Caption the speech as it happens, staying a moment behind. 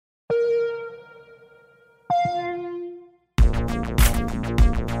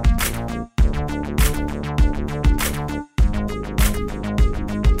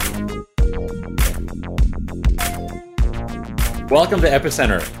Welcome to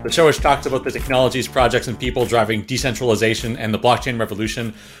Epicenter, the show which talks about the technologies, projects, and people driving decentralization and the blockchain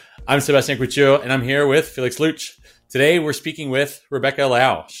revolution. I'm Sebastian Couture, and I'm here with Felix Luch. Today, we're speaking with Rebecca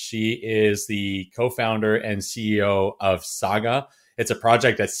Liao. She is the co-founder and CEO of Saga. It's a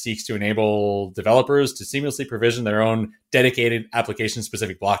project that seeks to enable developers to seamlessly provision their own dedicated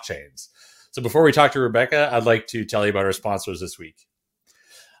application-specific blockchains. So before we talk to Rebecca, I'd like to tell you about our sponsors this week.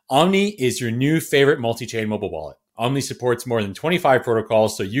 Omni is your new favorite multi-chain mobile wallet. Omni supports more than 25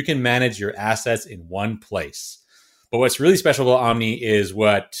 protocols, so you can manage your assets in one place. But what's really special about Omni is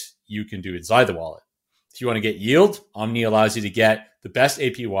what you can do inside the wallet. If you want to get yield, Omni allows you to get the best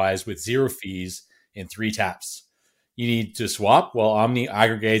APYs with zero fees in 3 taps. You need to swap, well, Omni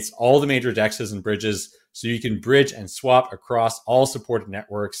aggregates all the major DEXs and bridges so you can bridge and swap across all supported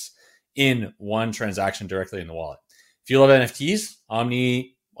networks in one transaction directly in the wallet. If you love NFTs,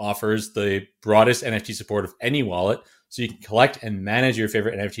 Omni offers the broadest NFT support of any wallet, so you can collect and manage your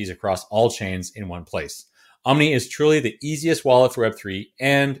favorite NFTs across all chains in one place. Omni is truly the easiest wallet for Web3,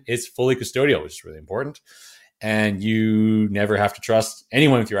 and it's fully custodial, which is really important. And you never have to trust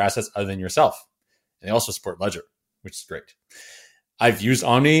anyone with your assets other than yourself. And they also support Ledger, which is great. I've used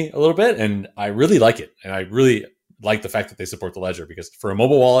Omni a little bit, and I really like it. And I really like the fact that they support the Ledger, because for a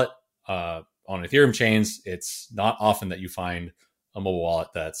mobile wallet on Ethereum chains, it's not often that you find a mobile wallet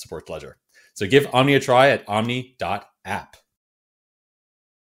that supports Ledger. So give Omni a try at omni.app.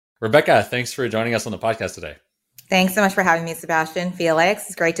 Rebecca, thanks for joining us on the podcast today. Thanks so much for having me, Sebastian. Felix,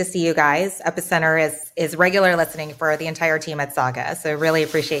 it's great to see you guys. Epicenter is regular listening for the entire team at Saga, so really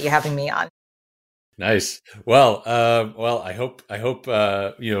appreciate you having me on. Nice. Well, I hope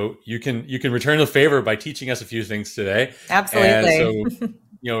you can return the favor by teaching us a few things today. Absolutely. And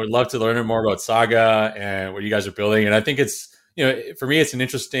so we'd love to learn more about Saga and what you guys are building. And I think it's for me, it's an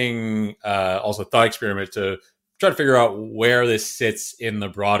interesting also thought experiment to try to figure out where this sits in the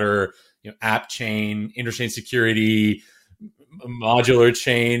broader app chain, interchain security, modular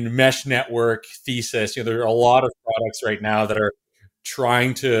chain, mesh network thesis. There are a lot of products right now that are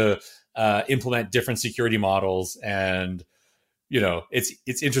trying to implement different security models, and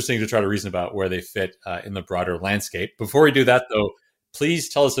it's interesting to try to reason about where they fit in the broader landscape. Before we do that, though, please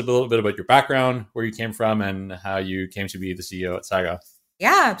tell us a little bit about your background, where you came from, and how you came to be the CEO at Saga.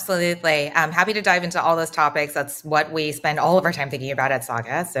 Yeah, absolutely. I'm happy to dive into all those topics. That's what we spend all of our time thinking about at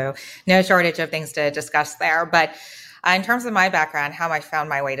Saga. So no shortage of things to discuss there. But in terms of my background, how I found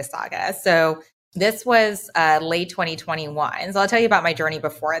my way to Saga. So this was late 2021. So I'll tell you about my journey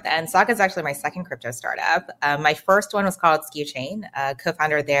before then. Saga is actually my second crypto startup. My first one was called SkewChain.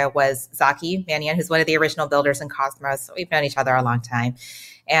 Co-founder there was Zaki Manian, who's one of the original builders in Cosmos. So we've known each other a long time.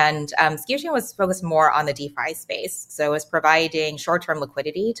 And SkewChain was focused more on the DeFi space. So it was providing short-term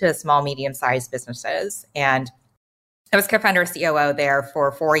liquidity to small, medium-sized businesses. And I was co-founder COO there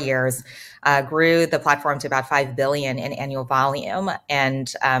for 4 years, grew the platform to about 5 billion in annual volume. And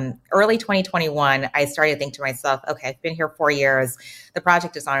early 2021, I started to think to myself, okay, I've been here 4 years. The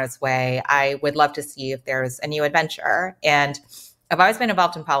project is on its way. I would love to see if there's a new adventure. And I've always been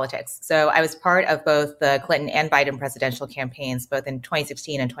involved in politics. So I was part of both the Clinton and Biden presidential campaigns, both in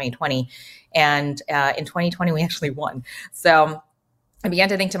 2016 and 2020. And in 2020, we actually won. So I began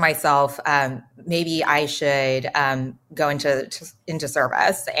to think to myself, maybe I should go into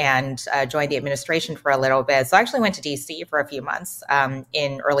service and join the administration for a little bit. So I actually went to DC for a few months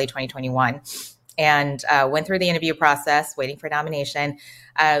in early 2021 and went through the interview process, waiting for nomination.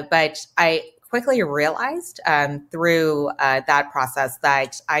 But I quickly realized through that process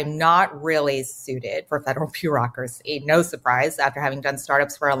that I'm not really suited for federal bureaucracy. No surprise, after having done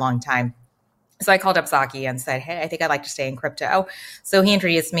startups for a long time. So I called up Zaki and said, hey, I think I'd like to stay in crypto. So he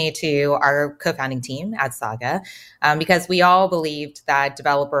introduced me to our co-founding team at Saga because we all believed that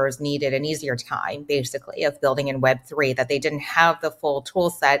developers needed an easier time, basically, of building in Web3, that they didn't have the full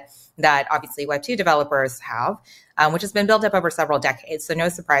tool set that obviously Web2 developers have, which has been built up over several decades. So no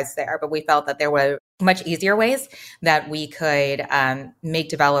surprise there, but we felt that there were much easier ways that we could make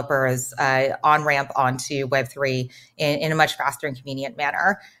developers on-ramp onto Web3 in a much faster and convenient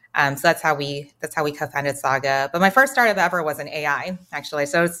manner. So that's how we co-founded Saga. But my first startup ever was in AI, actually.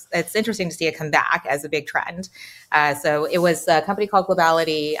 So it's interesting to see it come back as a big trend. So it was a company called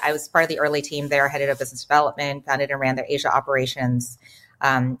Globality. I was part of the early team there, headed up business development, founded and ran their Asia operations.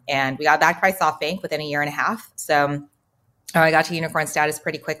 And we got backed by SoftBank within a year and a half. So I got to unicorn status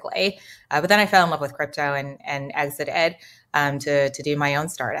pretty quickly. But then I fell in love with crypto and exited to do my own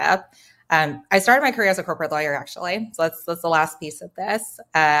startup. I started my career as a corporate lawyer, actually. So that's the last piece of this.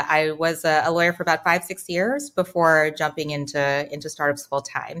 I was a lawyer for about 5-6 years before jumping into startups full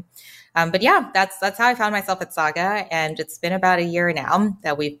time. But yeah, that's how I found myself at Saga, and it's been about a year now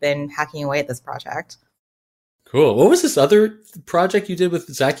that we've been hacking away at this project. Cool. What was this other project you did with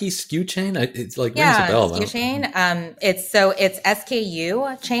Zaki, SKU Chain? It's like rings a Yeah, bell. SKU chain. It's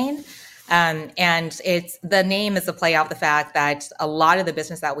SKU chain. And it's the name is a play off the fact that a lot of the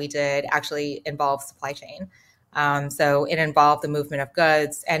business that we did actually involves supply chain. So it involved the movement of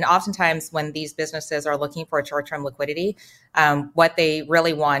goods. And oftentimes when these businesses are looking for short-term liquidity, what they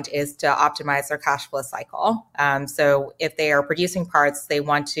really want is to optimize their cash flow cycle. So if they are producing parts, they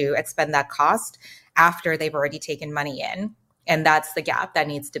want to expend that cost after they've already taken money in. And that's the gap that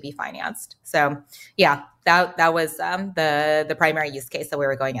needs to be financed. So yeah, that was the primary use case that we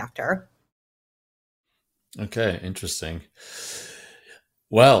were going after. Okay, interesting.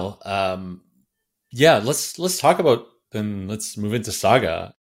 Well, yeah, let's talk about then. Let's move into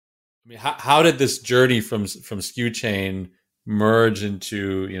Saga. I mean, how did this journey from SKU Chain merge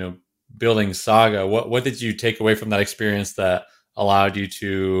into building Saga? What did you take away from that experience that allowed you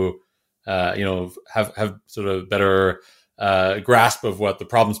to have sort of better grasp of what the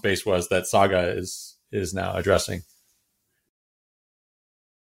problem space was that Saga is now addressing?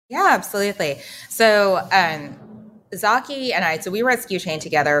 Yeah, absolutely. So Zaki and I, so we were at SKU Chain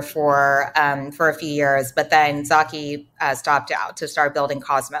together for a few years, but then Zaki stopped out to start building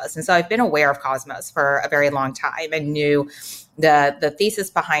Cosmos, and so I've been aware of Cosmos for a very long time and knew the thesis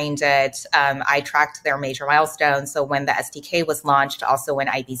behind it. I tracked their major milestones. So when the SDK was launched, also when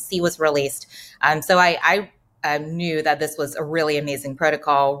IBC was released, so I knew that this was a really amazing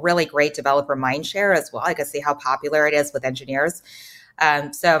protocol, really great developer mindshare as well. I could see how popular it is with engineers.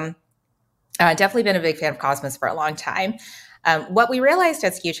 Definitely been a big fan of Cosmos for a long time. What we realized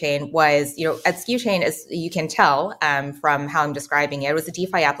at SKU Chain was, at SKU Chain, as you can tell from how I'm describing it, it was a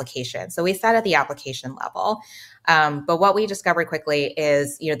DeFi application. So we sat at the application level. But what we discovered quickly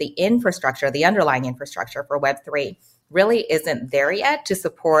is, the infrastructure, the underlying infrastructure for Web3 really isn't there yet to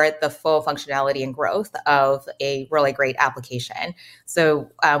support the full functionality and growth of a really great application. So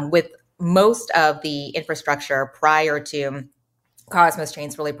with most of the infrastructure prior to Cosmos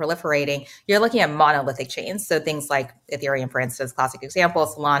chains really proliferating, you're looking at monolithic chains. So things like Ethereum, for instance, classic example,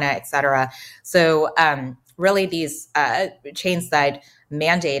 Solana, et cetera. So really these chains that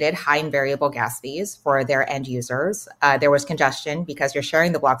mandated high and variable gas fees for their end users. There was congestion because you're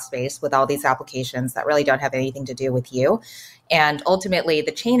sharing the block space with all these applications that really don't have anything to do with you. And ultimately,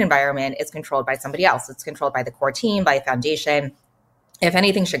 the chain environment is controlled by somebody else. It's controlled by the core team, by a foundation. If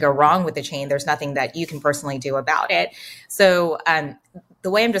anything should go wrong with the chain, there's nothing that you can personally do about it. So the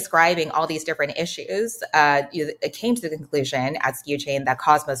way I'm describing all these different issues, it came to the conclusion at SKU Chain that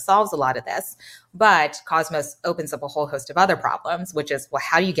Cosmos solves a lot of this, but Cosmos opens up a whole host of other problems, which is, well,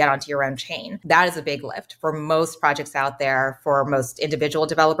 how do you get onto your own chain? That is a big lift for most projects out there. For most individual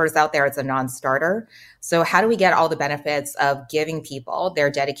developers out there, it's a non-starter. So how do we get all the benefits of giving people their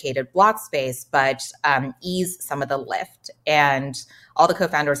dedicated block space, but ease some of the lift? And all the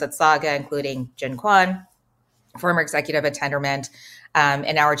co-founders at Saga, including Jin Kwan, former executive at Tendermint,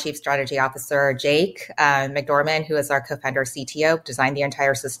 and our chief strategy officer, Jake McDorman, who is our co-founder CTO, designed the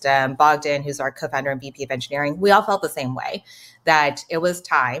entire system, Bogdan, who's our co-founder and VP of engineering. We all felt the same way, that it was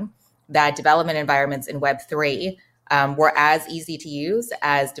time that development environments in Web3 were as easy to use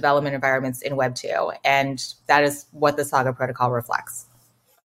as development environments in Web2. And that is what the Saga protocol reflects.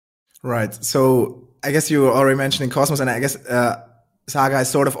 Right. So I guess you were already mentioning Cosmos, and I guess Saga is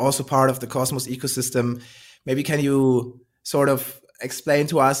sort of also part of the Cosmos ecosystem. Maybe can you sort of explain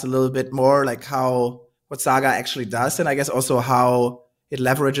to us a little bit more like what Saga actually does, and I guess also how it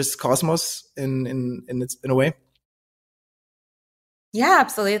leverages Cosmos in a way? Yeah,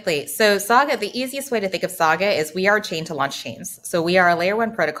 absolutely. So Saga, the easiest way to think of Saga is we are a chain to launch chains. So we are a layer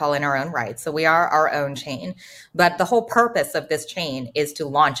one protocol in our own right. So we are our own chain, but the whole purpose of this chain is to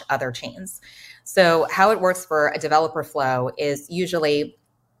launch other chains. So how it works for a developer flow is usually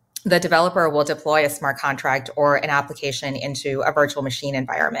the developer will deploy a smart contract or an application into a virtual machine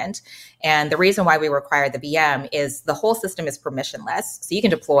environment. And the reason why we require the VM is the whole system is permissionless. So you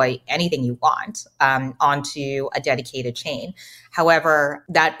can deploy anything you want onto a dedicated chain. However,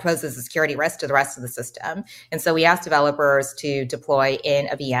 that poses a security risk to the rest of the system. And so we ask developers to deploy in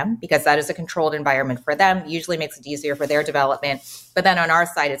a VM because that is a controlled environment for them, usually makes it easier for their development. But then on our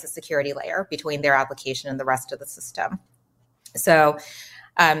side, it's a security layer between their application and the rest of the system. So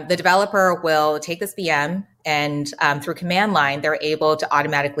the developer will take this VM and through command line, they're able to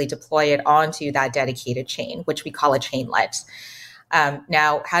automatically deploy it onto that dedicated chain, which we call a chainlet.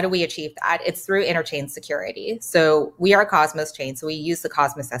 Now, how do we achieve that? It's through interchain security. So we are a Cosmos chain, so we use the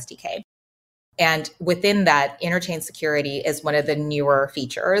Cosmos SDK. And within that, interchain security is one of the newer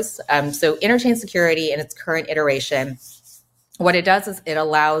features. So interchain security in its current iteration, what it does is it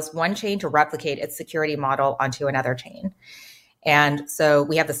allows one chain to replicate its security model onto another chain. And so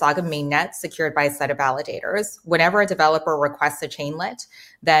we have the Saga mainnet secured by a set of validators. Whenever a developer requests a chainlet,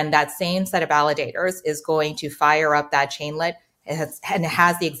 then that same set of validators is going to fire up that chainlet. And it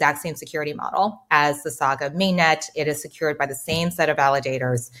has the exact same security model as the Saga mainnet. It is secured by the same set of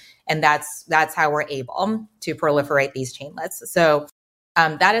validators. And that's how we're able to proliferate these chainlets. So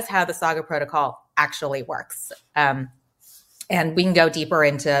that is how the Saga protocol actually works. And we can go deeper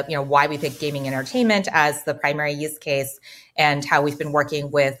into, why we picked gaming entertainment as the primary use case and how we've been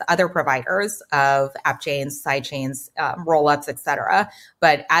working with other providers of app chains, side chains, rollups, et cetera.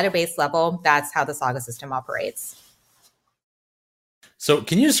 But at a base level, that's how the Saga system operates. So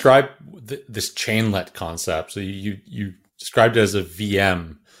can you describe this chainlet concept? So you described it as a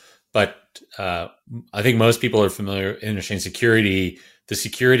VM, but I think most people are familiar with interchain security. The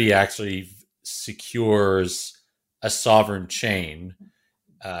security actually secures a sovereign chain.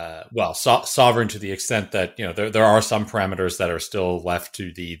 Sovereign to the extent that there are some parameters that are still left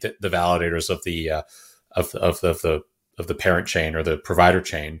to the validators of the parent chain or the provider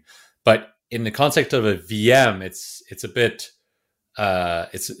chain. But in the context of a VM, it's a bit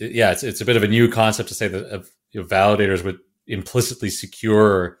it's a bit of a new concept to say that validators would implicitly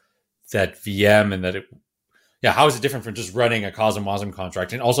secure that VM, and that how is it different from just running a COSM WASM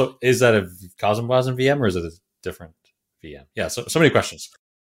contract? And also, is that a COSM WASM VM or is it a different VM? Yeah, so many questions.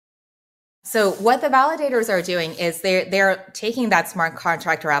 So what the validators are doing is they're taking that smart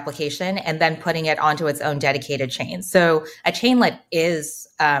contractor application and then putting it onto its own dedicated chain. So a chainlet is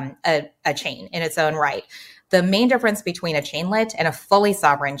a chain in its own right. The main difference between a chainlet and a fully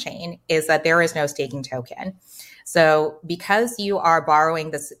sovereign chain is that there is no staking token. So because you are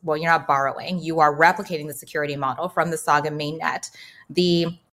borrowing this, well, you're not borrowing, you are replicating the security model from the Saga mainnet. The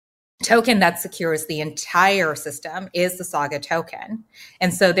token that secures the entire system is the Saga token.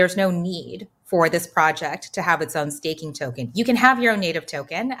 And so there's no need for this project to have its own staking token. You can have your own native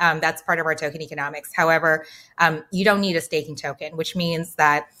token. That's part of our token economics. However, you don't need a staking token, which means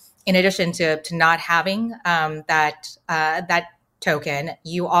that in addition to not having that token,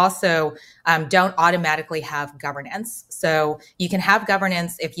 you also don't automatically have governance. So you can have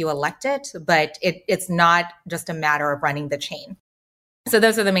governance if you elect it, but it's not just a matter of running the chain. So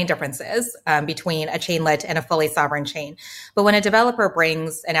those are the main differences between a chainlet and a fully sovereign chain. But when a developer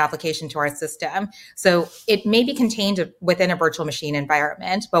brings an application to our system, so it may be contained within a virtual machine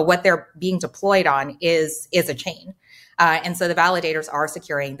environment, but what they're being deployed on is a chain. And so the validators are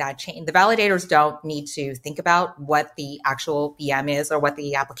securing that chain. The validators don't need to think about what the actual VM is or what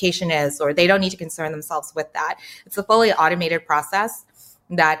the application is, or they don't need to concern themselves with that. It's a fully automated process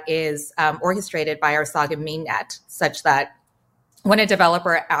that is orchestrated by our Saga mainnet, such that when a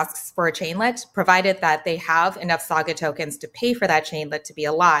developer asks for a chainlet, provided that they have enough Saga tokens to pay for that chainlet to be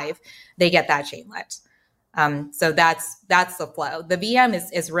alive, they get that chainlet. So that's the flow. The VM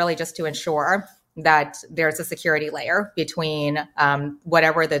is really just to ensure that there's a security layer between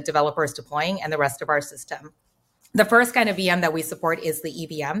whatever the developer is deploying and the rest of our system. The first kind of VM that we support is the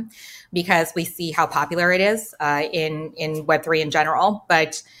EVM, because we see how popular it is in Web3 in general.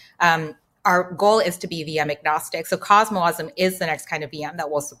 But our goal is to be VM agnostic. So CosmWasm is the next kind of VM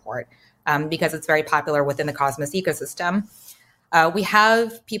that we'll support because it's very popular within the Cosmos ecosystem. We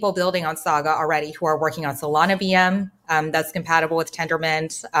have people building on Saga already who are working on Solana VM that's compatible with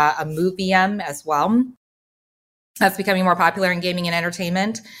Tendermint, a Move VM as well. That's becoming more popular in gaming and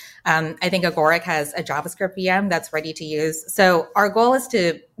entertainment. I think Agoric has a JavaScript VM that's ready to use. So our goal is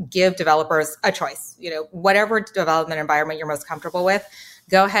to give developers a choice. Whatever development environment you're most comfortable with,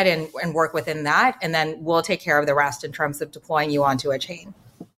 go ahead and work within that, and then we'll take care of the rest in terms of deploying you onto a chain.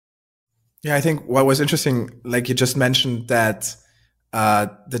 Yeah, I think what was interesting, like you just mentioned, that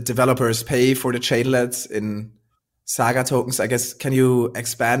the developers pay for the chainlets in Saga tokens. I guess, can you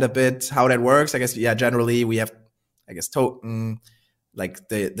expand a bit how that works? I guess, generally we have, token, like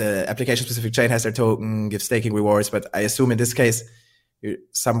the application-specific chain has their token, gives staking rewards, but I assume in this case, you're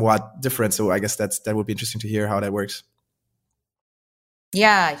somewhat different. So I guess that would be interesting to hear how that works.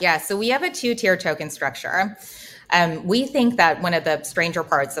 Yeah. So we have a two-tier token structure. We think that one of the stranger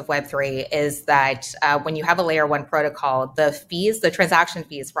parts of Web3 is that when you have a layer one protocol, the transaction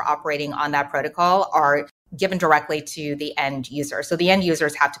fees for operating on that protocol are given directly to the end user. So the end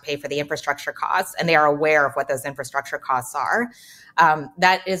users have to pay for the infrastructure costs, and they are aware of what those infrastructure costs are.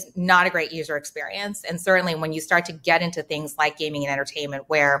 That is not a great user experience. And certainly when you start to get into things like gaming and entertainment,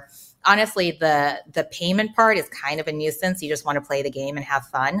 where honestly, the payment part is kind of a nuisance. You just want to play the game and have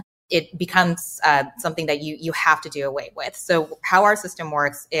fun. it becomes something that you have to do away with. So how our system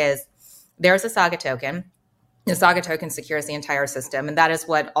works is there's a Saga token. The Saga token secures the entire system, and that is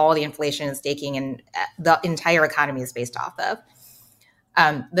what all the inflation and staking and the entire economy is based off of.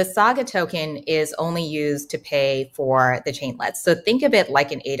 The Saga token is only used to pay for the chainlets. So think of it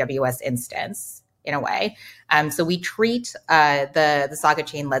like an AWS instance in a way. So we treat the Saga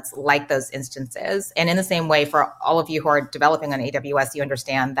chainlets like those instances. And in the same way, for all of you who are developing on AWS, you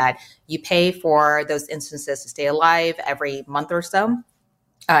understand that you pay for those instances to stay alive every month or so.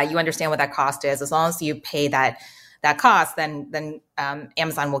 You understand what that cost is. As long as you pay that cost, then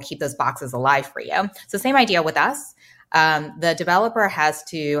Amazon will keep those boxes alive for you. So same idea with us. The developer has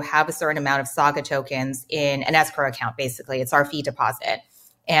to have a certain amount of Saga tokens in an escrow account, basically. It's our fee deposit.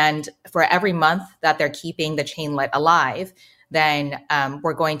 And for every month that they're keeping the chainlet alive, then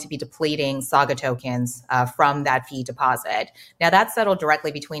we're going to be depleting Saga tokens from that fee deposit. Now, that's settled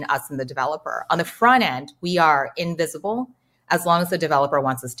directly between us and the developer. On the front end, we are invisible as long as the developer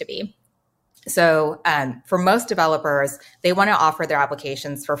wants us to be. So for most developers, they want to offer their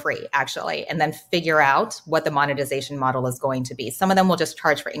applications for free, actually, and then figure out what the monetization model is going to be. Some of them will just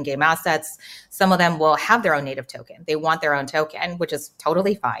charge for in-game assets. Some of them will have their own native token. They want their own token, which is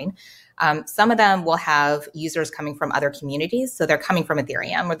totally fine. Some of them will have users coming from other communities. So they're coming from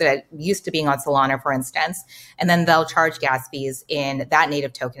Ethereum, or they're used to being on Solana, for instance, and then they'll charge gas fees in that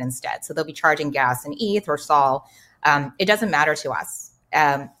native token instead. So they'll be charging gas in ETH or SOL. It doesn't matter to us.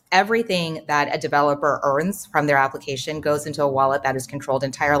 Everything that a developer earns from their application goes into a wallet that is controlled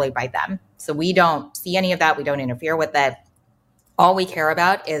entirely by them. So we don't see any of that. We don't interfere with it. All we care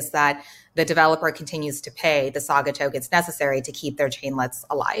about is that the developer continues to pay the Saga tokens necessary to keep their chainlets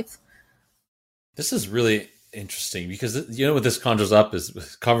alive. This is really interesting because, what this conjures up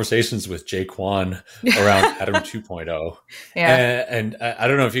is conversations with Jae Kwon around Atom 2.0. Yeah. And I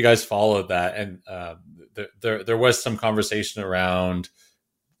don't know if you guys followed that. And there was some conversation around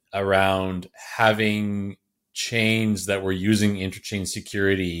having chains that were using interchain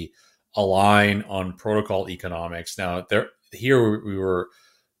security align on protocol economics. Now, what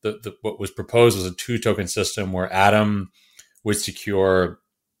was proposed was a 2-token system where Atom would secure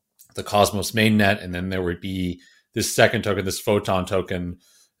the Cosmos mainnet, and then there would be this second token, this Photon token,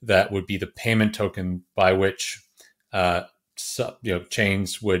 that would be the payment token by which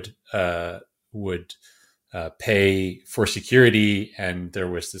chains would pay for security, and there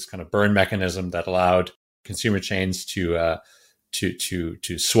was this kind of burn mechanism that allowed consumer chains to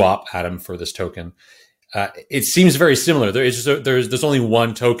swap Atom for this token. It seems very similar. There's only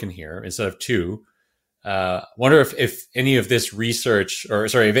one token here instead of two. Wonder if any of this research,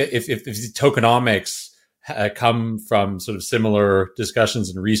 if the tokenomics come from sort of similar discussions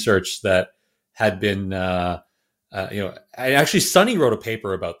and research that had been. Actually, Sunny wrote a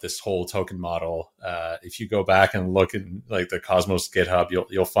paper about this whole token model. If you go back and look at like the Cosmos GitHub,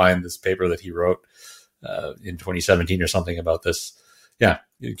 you'll find this paper that he wrote in 2017 or something about this. Yeah,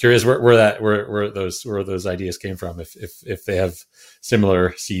 curious where those ideas came from. If they have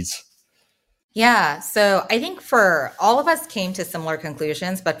similar seeds. Yeah, so I think for all of us came to similar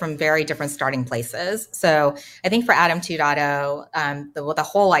conclusions, but from very different starting places. So I think for Atom 2.0, the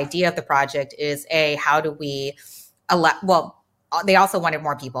whole idea of the project is how do we they also wanted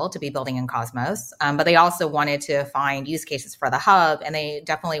more people to be building in Cosmos, but they also wanted to find use cases for the hub, and they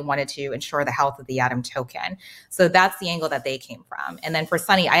definitely wanted to ensure the health of the Atom token. So that's the angle that they came from. And then for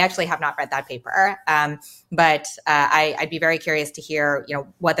Sunny, I actually have not read that paper, but I'd be very curious to hear,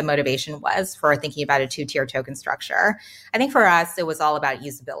 what the motivation was for thinking about a 2-tier token structure. I think for us, it was all about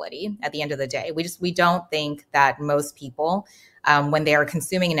usability. At the end of the day, we don't think that most people, when they are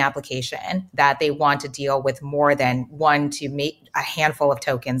consuming an application, that they want to deal with more than one to make a handful of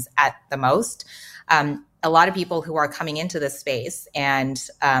tokens at the most. A lot of people who are coming into this space and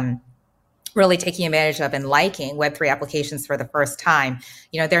really taking advantage of and liking Web3 applications for the first time,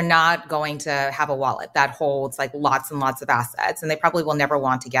 they're not going to have a wallet that holds like lots and lots of assets, and they probably will never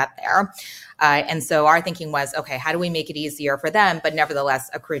want to get there. And so our thinking was, okay, how do we make it easier for them, but nevertheless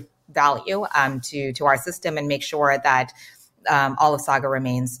accrue value to our system and make sure that all of Saga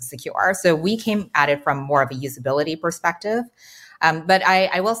remains secure. So we came at it from more of a usability perspective. But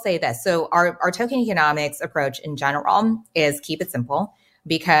I will say this. So our token economics approach in general is keep it simple,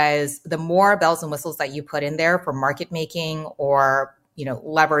 because the more bells and whistles that you put in there for market making or,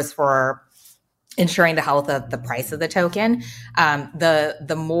 levers for ensuring the health of the price of the token,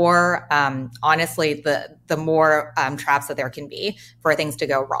 the more, honestly, the more traps that there can be for things to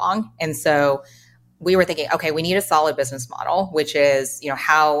go wrong. And so we were thinking, okay, we need a solid business model, which is,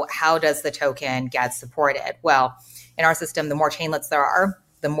 how does the token get supported? Well, in our system, the more chainlets there are,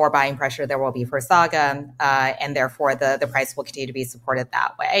 the more buying pressure there will be for Saga, and therefore the price will continue to be supported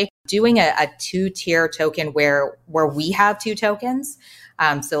that way. Doing a two-tier token where we have two tokens,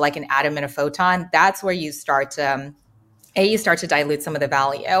 so like an atom and a photon, that's where you start to dilute some of the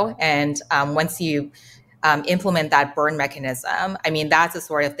value. And once you implement that burn mechanism, I mean, that's a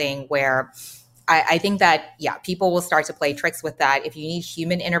sort of thing where I think that, people will start to play tricks with that. If you need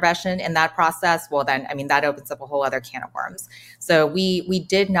human intervention in that process, well, then, I mean, that opens up a whole other can of worms. So we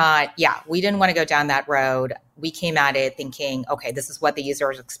didn't want to go down that road. We came at it thinking, okay, this is what the user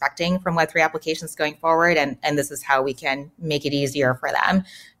is expecting from Web3 applications going forward. And this is how we can make it easier for them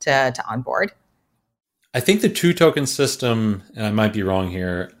to onboard. I think the two token system, and I might be wrong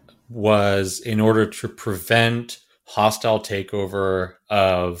here, was in order to prevent hostile takeover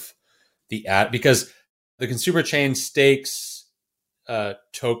of the ad, because the consumer chain stakes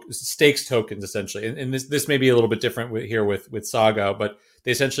tokens essentially, and this may be a little bit different with Saga, but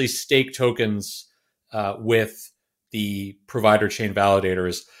they essentially stake tokens with the provider chain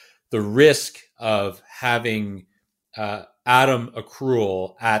validators. The risk of having Atom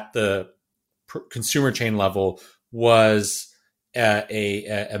accrual at the consumer chain level was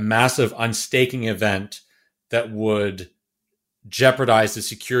a massive unstaking event that would jeopardize the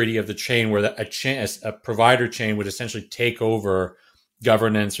security of the chain, where a provider chain would essentially take over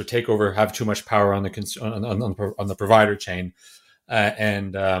governance or have too much power on the provider chain,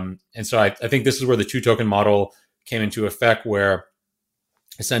 and so I think this is where the two token model came into effect, where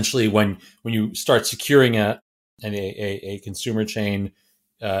essentially when you start securing a consumer chain,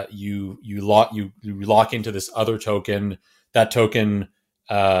 you lock into this other token, that token,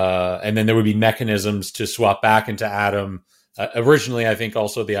 and then there would be mechanisms to swap back into Atom. Originally, I think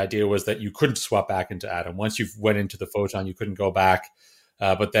also the idea was that you couldn't swap back into Atom. Once you went into the Photon, you couldn't go back.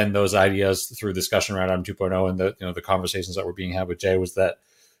 But then those ideas through discussion around Atom 2.0 and the conversations that were being had with Jay was that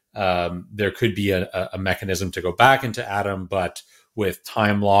there could be a mechanism to go back into Atom, but with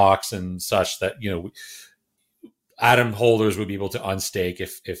time locks and such that Atom holders would be able to unstake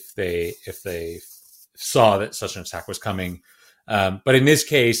if they saw that such an attack was coming. But in this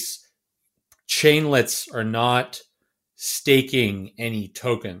case, chainlets are not staking any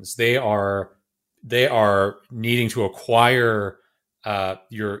tokens. They are needing to acquire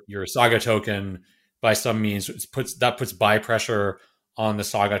your Saga token by some means. That puts buy pressure on the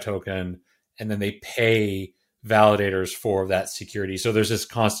Saga token, and then they pay validators for that security. So there's this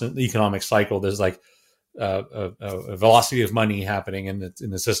constant economic cycle. There's like a velocity of money happening in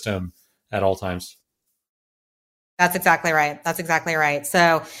the system at all times. That's exactly right.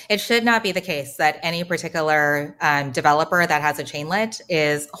 So it should not be the case that any particular developer that has a chainlet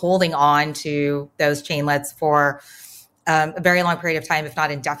is holding on to those chainlets for a very long period of time, if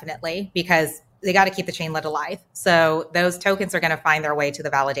not indefinitely, because they got to keep the chainlet alive. So those tokens are going to find their way to the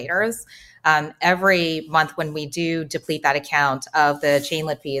validators. Every month when we do deplete that account of the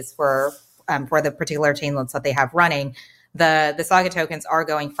chainlet fees for the particular chainlets that they have running, the Saga tokens are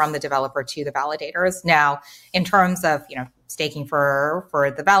going from the developer to the validators. Now, in terms of staking for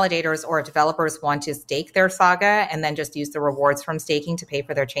the validators, or if developers want to stake their Saga and then just use the rewards from staking to pay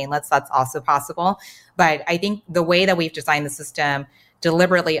for their chainlets, that's also possible. But I think the way that we've designed the system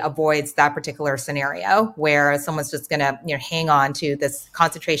deliberately avoids that particular scenario where someone's just going to hang on to this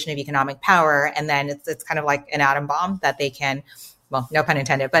concentration of economic power, and then it's kind of like an atom bomb that they can, well, no pun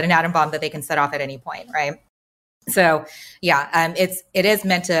intended, but an atom bomb that they can set off at any point, right? So, it is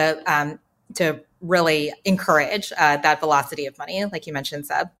meant to really encourage that velocity of money, like you mentioned,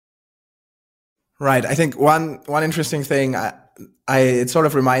 Seb. Right. I think one interesting thing, it sort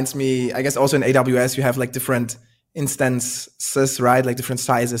of reminds me, I guess also in AWS you have like different instances, right? Like different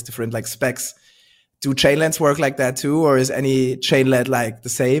sizes, different like specs. Do chainlets work like that too, or is any chainlet like the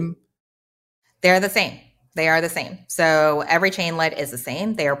same? They're the same. They are the same. So every chainlet is the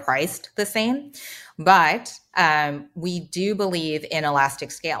same. They are priced the same. But we do believe in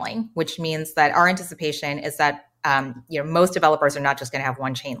elastic scaling, which means that our anticipation is that most developers are not just going to have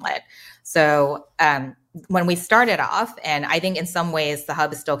one chainlet. So when we started off, and I think in some ways the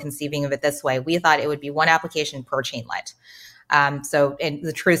hub is still conceiving of it this way, we thought it would be one application per chainlet. So in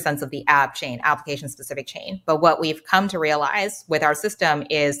the true sense of the app chain, application-specific chain. But what we've come to realize with our system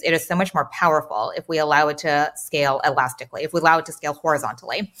is it is so much more powerful if we allow it to scale elastically, if we allow it to scale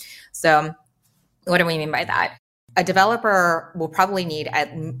horizontally. So what do we mean by that? a developer will probably need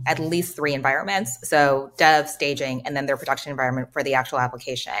at least 3 environments. So dev, staging, and then their production environment for the actual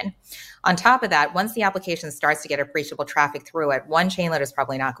application. On top of that, once the application starts to get appreciable traffic through it, one chainlet is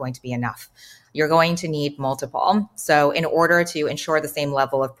probably not going to be enough. You're going to need multiple. So in order to ensure the same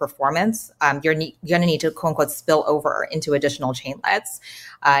level of performance, you're going to need to, quote unquote, spill over into additional chainlets.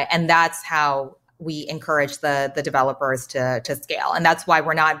 And that's how we encourage the developers to scale. And that's why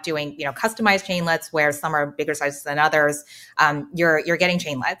we're not doing, customized chainlets where some are bigger sizes than others. You're getting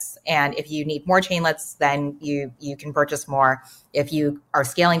chainlets. And if you need more chainlets, then you can purchase more. If you are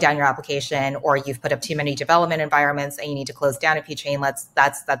scaling down your application or you've put up too many development environments and you need to close down a few chainlets,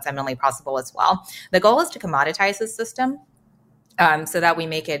 that's eminently possible as well. The goal is to commoditize this system so that we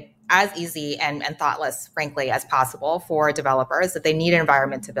make it as easy and thoughtless, frankly, as possible for developers. If they need an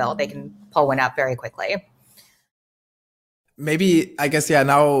environment to build, they can pull one up very quickly. Maybe, I guess,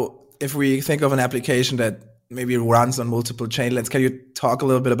 now if we think of an application that maybe runs on multiple chainlets, can you talk a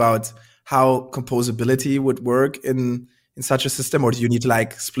little bit about how composability would work in such a system? Or do you need to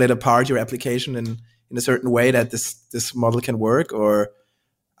split apart your application in a certain way that this model can work? Or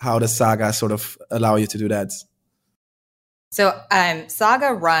how does Saga sort of allow you to do that? So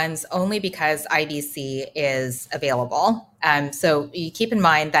Saga runs only because IBC is available. So you keep in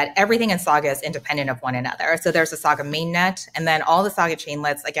mind that everything in Saga is independent of one another. So there's a Saga mainnet, and then all the Saga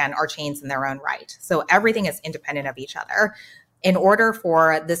chainlets, again, are chains in their own right. So everything is independent of each other. In order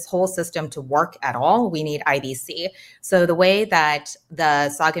for this whole system to work at all, we need IBC. So the way that the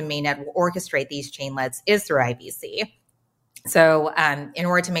Saga mainnet will orchestrate these chainlets is through IBC. So in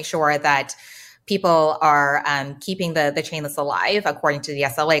order to make sure that people are keeping the chainlets alive according to the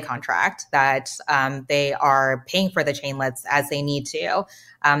SLA contract, that they are paying for the chainlets as they need to,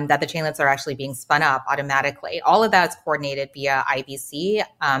 that the chainlets are actually being spun up automatically. All of that is coordinated via IBC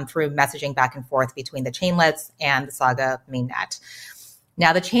through messaging back and forth between the chainlets and the Saga mainnet.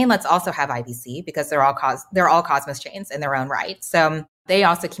 Now, the chainlets also have IBC because they're all Cosmos chains in their own right. So they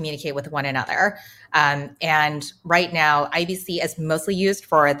also communicate with one another. And right now, IBC is mostly used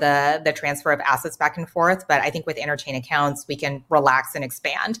for the transfer of assets back and forth. But I think with interchain accounts, we can relax and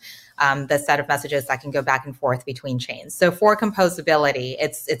expand the set of messages that can go back and forth between chains. So for composability,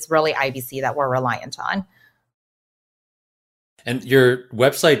 it's really IBC that we're reliant on. And your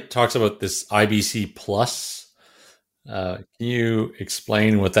website talks about this IBC Plus. Can you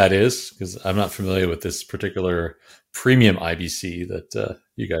explain what that is? Because I'm not familiar with this particular premium IBC that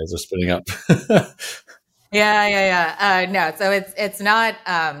you guys are spinning up. No, so it's not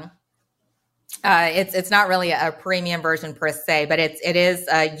it's not really a premium version per se, but it is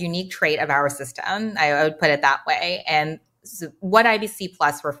a unique trait of our system. I would put it that way. And so what IBC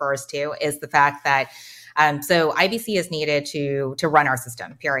Plus refers to is the fact that so IBC is needed to run our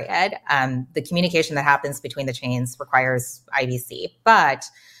system, period. The communication that happens between the chains requires IBC. But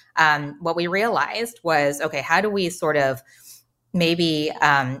what we realized was, okay, how do we sort of maybe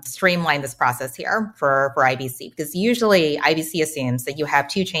streamline this process here for IBC? Because usually IBC assumes that you have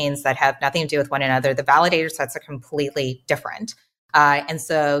two chains that have nothing to do with one another. The validator sets are completely different. And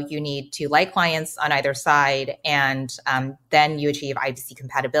so you need two light clients on either side, and then you achieve IBC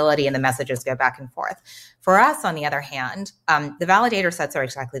compatibility and the messages go back and forth. For us, on the other hand, the validator sets are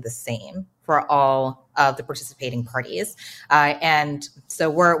exactly the same for all of the participating parties. And so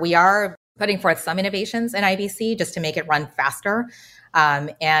we are putting forth some innovations in IBC just to make it run faster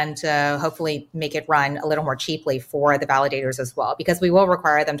and hopefully make it run a little more cheaply for the validators as well, because we will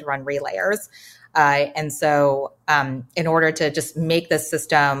require them to run relayers. And so in order to just make this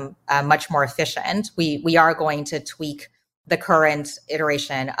system much more efficient, we are going to tweak the current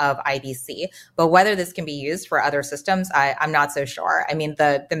iteration of IBC. But whether this can be used for other systems, I'm not so sure. I mean,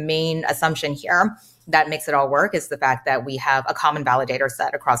 the main assumption here that makes it all work is the fact that we have a common validator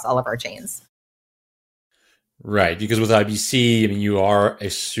set across all of our chains. Right, because with IBC, I mean, you are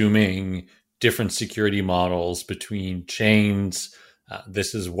assuming different security models between chains.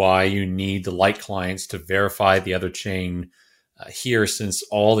 This is why you need the light clients to verify the other chain here, since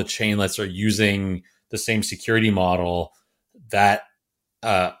all the chainlets are using the same security model. That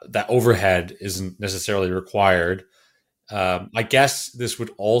overhead isn't necessarily required. I guess this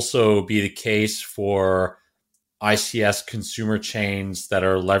would also be the case for ICS consumer chains that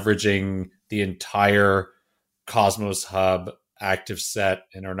are leveraging the entire Cosmos Hub active set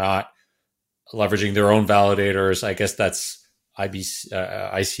and are not leveraging their own validators. I guess that's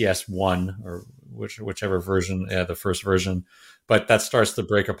ICS1 or whichever version, the first version. But that starts to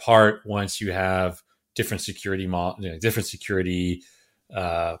break apart once you have different security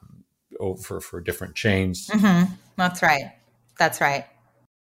for different chains. Mm-hmm. That's right.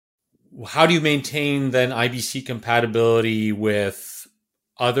 how do you maintain then IBC compatibility with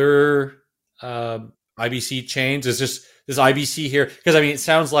other IBC chains? Is just this IBC here? Because I mean, it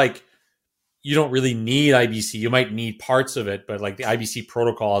sounds like you don't really need IBC. You might need parts of it, but like the IBC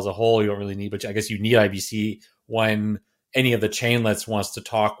protocol as a whole, you don't really need. But I guess you need IBC when any of the chainlets wants to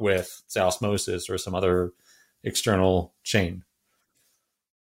talk with, say, Osmosis or some other external chain.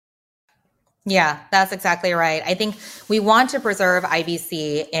 Yeah, that's exactly right. I think we want to preserve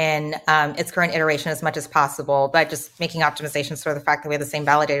IBC in its current iteration as much as possible, but just making optimizations for the fact that we have the same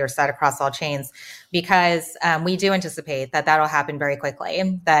validator set across all chains, because we do anticipate that that'll happen very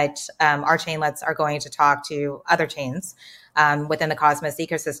quickly, that our chainlets are going to talk to other chains within the Cosmos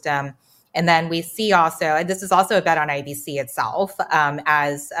ecosystem. And then we see also, and this is also a bet on IBC itself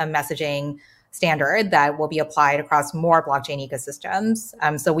as a messaging standard that will be applied across more blockchain ecosystems.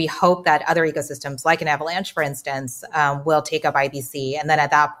 So we hope that other ecosystems, like an Avalanche, for instance, will take up IBC. And then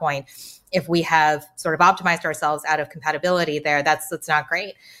at that point, if we have sort of optimized ourselves out of compatibility there, that's not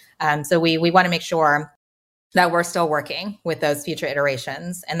great. So we want to make sure that we're still working with those future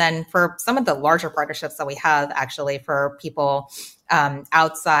iterations. And then for some of the larger partnerships that we have, actually, for people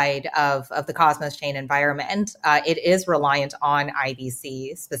outside of the Cosmos chain environment, it is reliant on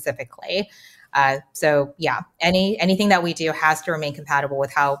IBC specifically. So yeah, anything that we do has to remain compatible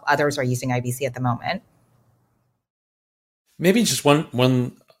with how others are using IBC at the moment. Maybe just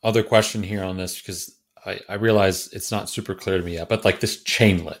one other question here on this, because I realize it's not super clear to me yet, but like this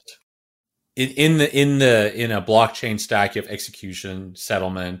chainlet in a blockchain stack, you have execution,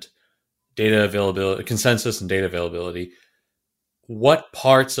 settlement, data availability, consensus, and data availability. What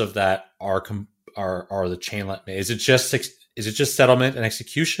parts of that are the chainlet made? Is it just settlement and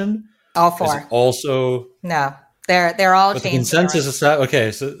execution? All four. Is it also no, they're all but chains. The consensus is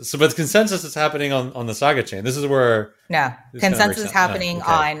okay. So but the consensus is happening on the Saga chain. This is where consensus is happening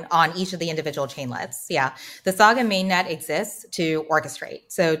on each of the individual chainlets. Yeah, the Saga mainnet exists to orchestrate,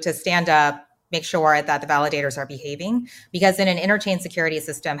 so to stand up, make sure that the validators are behaving. Because in an interchain security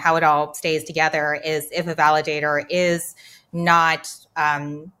system, how it all stays together is if a validator is not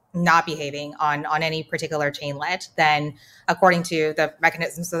behaving on any particular chainlet, then according to the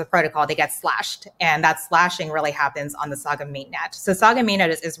mechanisms of the protocol, they get slashed. And that slashing really happens on the Saga mainnet. So Saga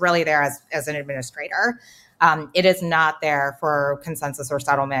mainnet is really there as an administrator. It is not there for consensus or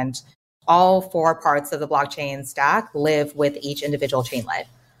settlement. All four parts of the blockchain stack live with each individual chainlet.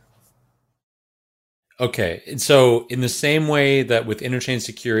 Okay. And so in the same way that with interchain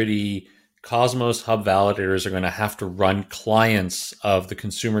security, Cosmos Hub validators are going to have to run clients of the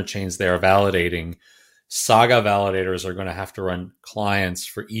consumer chains they are validating. Saga validators are going to have to run clients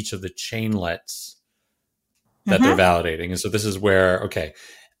for each of the chainlets that they're validating. And so this is where,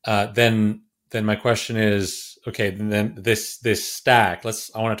 then my question is, then this stack, I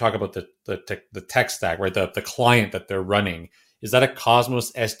want to talk about the tech stack, right? The client that they're running. Is that a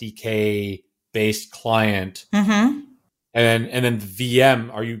Cosmos SDK based client? And then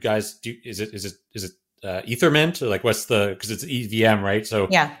VM, are you guys is it Ethermint, or like what's because it's EVM, right? So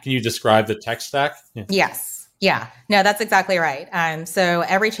can you describe the tech stack? Yeah. Yes. Yeah. No, that's exactly right. So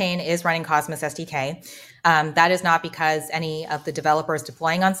every chain is running Cosmos SDK. That is not because any of the developers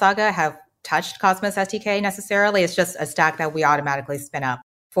deploying on Saga have touched Cosmos SDK necessarily. It's just a stack that we automatically spin up.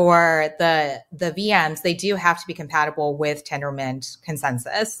 For the VMs, they do have to be compatible with Tendermint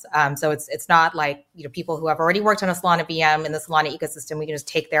consensus. So it's not like people who have already worked on a Solana VM in the Solana ecosystem, we can just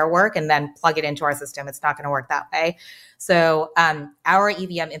take their work and then plug it into our system. It's not going to work that way. So our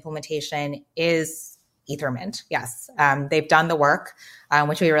EVM implementation is Ethermint. Yes, they've done the work,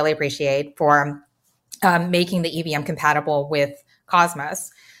 which we really appreciate, for making the EVM compatible with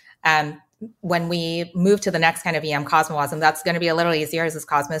Cosmos. When we move to the next kind of VM, Cosmosm, that's going to be a little easier as it's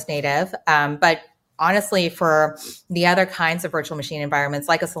Cosmos native. But honestly, for the other kinds of virtual machine environments,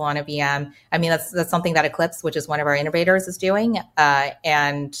 like a Solana VM, I mean, that's something that Eclipse, which is one of our innovators, is doing.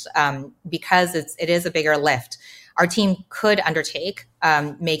 And because it is a bigger lift, our team could undertake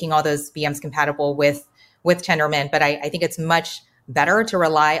making all those VMs compatible with Tendermint. But I think it's much better to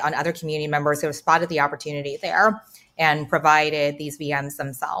rely on other community members who have spotted the opportunity there and provided these VMs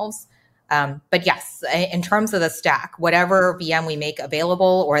themselves. But yes, in terms of the stack, whatever VM we make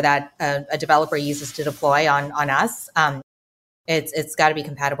available or that a developer uses to deploy on us, it's got to be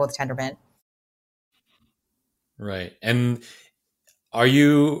compatible with Tendermint. Right. And are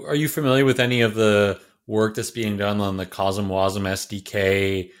you familiar with any of the work that's being done on the CosmWasm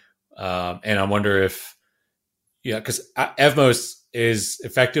SDK? And I wonder if, because Evmos is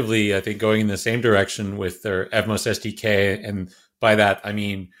effectively, I think, going in the same direction with their Evmos SDK, and by that I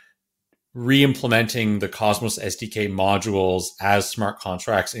mean re-implementing the Cosmos SDK modules as smart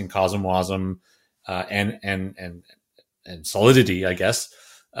contracts in CosmWasm and Solidity, I guess,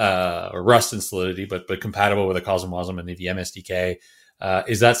 or Rust and Solidity, but compatible with the CosmWasm and the VM SDK.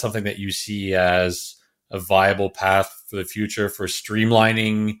 Is that something that you see as a viable path for the future for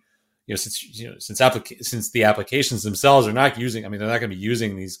streamlining? Since the applications themselves are not using, they're not going to be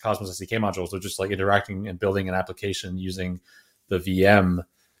using these Cosmos SDK modules. They're just like interacting and building an application using the VM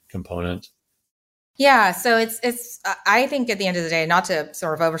component. Yeah, so it's. I think at the end of the day, not to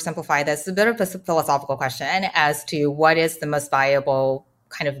sort of oversimplify this, it's a bit of a philosophical question as to what is the most viable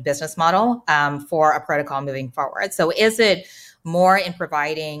kind of business model for a protocol moving forward. So is it more in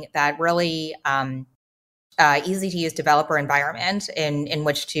providing that really easy to use developer environment in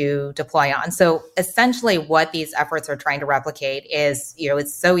which to deploy on? So essentially what these efforts are trying to replicate is,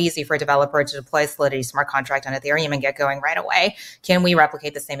 it's so easy for a developer to deploy Solidity smart contract on Ethereum and get going right away. Can we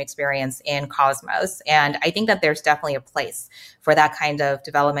replicate the same experience in Cosmos? And I think that there's definitely a place for that kind of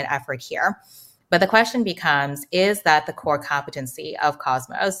development effort here. But the question becomes, is that the core competency of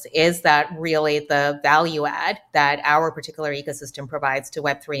Cosmos? Is that really the value add that our particular ecosystem provides to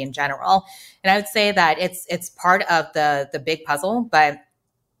Web3 in general? And I would say that it's part of the big puzzle, but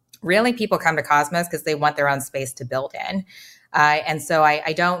really people come to Cosmos because they want their own space to build in. And so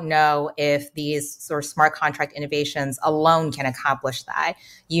I don't know if these sort of smart contract innovations alone can accomplish that.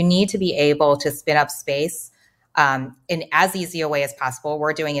 You need to be able to spin up space in as easy a way as possible.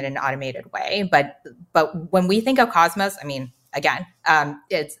 We're doing it in an automated way. But when we think of Cosmos, again,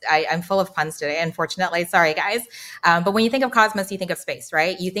 I'm full of puns today, unfortunately. Sorry, guys. But when you think of Cosmos, you think of space,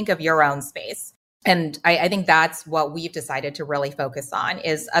 right? You think of your own space. And I think that's what we've decided to really focus on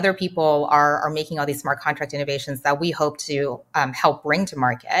is other people are making all these smart contract innovations that we hope to help bring to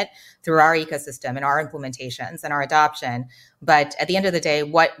market through our ecosystem and our implementations and our adoption. But at the end of the day,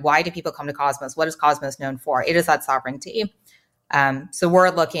 why do people come to Cosmos? What is Cosmos known for? It is that sovereignty. So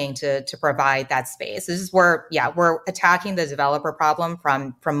we're looking to provide that space. This is where, we're attacking the developer problem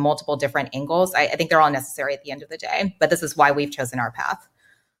from multiple different angles. I think they're all necessary at the end of the day, but this is why we've chosen our path.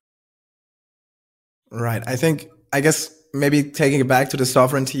 Right. I guess maybe taking it back to the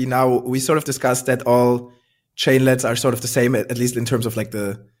sovereignty now, we sort of discussed that all chainlets are sort of the same, at least in terms of like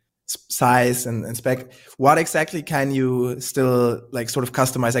the size and spec. What exactly can you still like sort of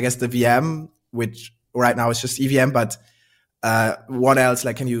customize? I guess the VM, which right now is just EVM, but what else?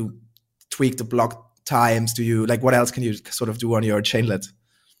 Like, can you tweak the block times? What else can you sort of do on your chainlet?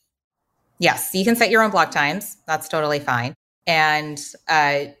 Yes, you can set your own block times. That's totally fine. And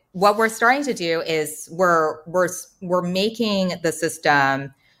what we're starting to do is we're making the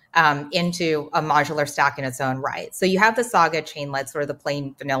system into a modular stack in its own right. So you have the Saga chainlet, sort of the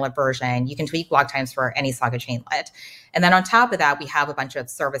plain vanilla version. You can tweak block times for any Saga chainlet. And then on top of that, we have a bunch of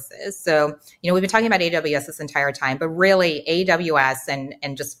services. So, we've been talking about AWS this entire time, but really AWS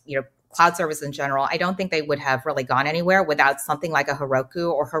and just, cloud services in general, I don't think they would have really gone anywhere without something like a Heroku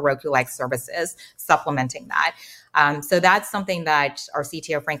or Heroku-like services supplementing that. So that's something that our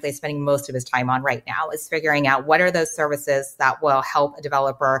CTO, frankly, is spending most of his time on right now, is figuring out what are those services that will help a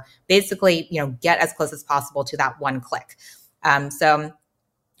developer basically, get as close as possible to that one click. So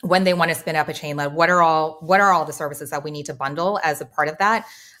when they want to spin up a chainlet, what are all the services that we need to bundle as a part of that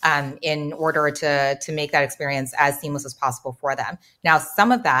in order to make that experience as seamless as possible for them? Now,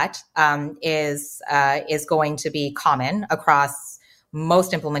 some of that is going to be common across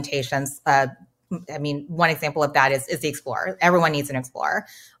most implementations. One example of that is the Explorer. Everyone needs an Explorer.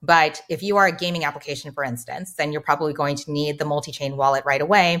 But if you are a gaming application, for instance, then you're probably going to need the multi-chain wallet right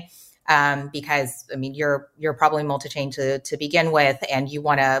away. Because you're probably multi-chain to begin with, and you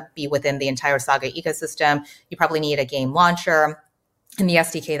want to be within the entire Saga ecosystem. You probably need a game launcher and the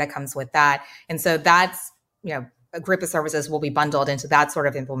SDK that comes with that. And so that's, a group of services will be bundled into that sort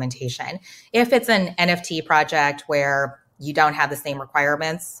of implementation. If it's an NFT project where you don't have the same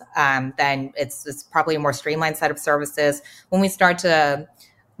requirements, then it's probably a more streamlined set of services. When we start to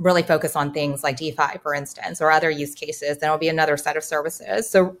really focus on things like DeFi, for instance, or other use cases, then it'll be another set of services.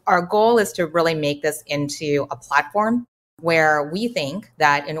 So our goal is to really make this into a platform where we think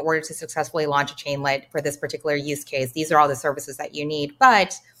that in order to successfully launch a chainlet for this particular use case, these are all the services that you need.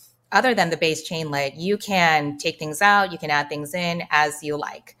 But other than the base chainlet, you can take things out, you can add things in as you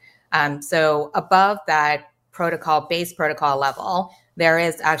like. So above that base protocol level, there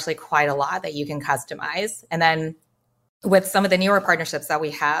is actually quite a lot that you can customize. And then with some of the newer partnerships that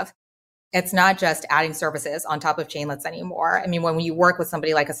we have, it's not just adding services on top of chainlets anymore. When you work with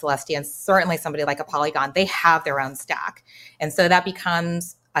somebody like a Celestia and certainly somebody like a Polygon, they have their own stack. And so that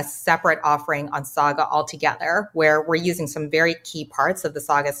becomes a separate offering on Saga altogether, where we're using some very key parts of the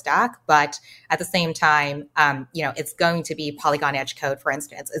Saga stack, but at the same time, it's going to be Polygon Edge code, for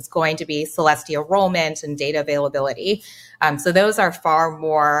instance. It's going to be Celestia enrollment and data availability. So those are far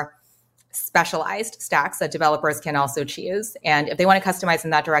more specialized stacks that developers can also choose. And if they want to customize in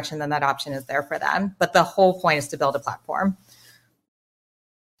that direction, then that option is there for them. But the whole point is to build a platform.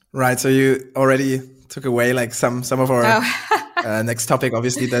 Right. So you already took away like some of our next topic,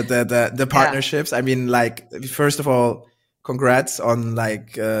 obviously the partnerships. Yeah. I mean, like, first of all, congrats on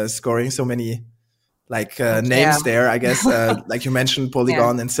scoring so many names there, I guess. Like you mentioned,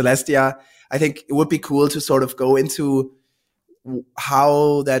 Polygon and Celestia. I think it would be cool to sort of go into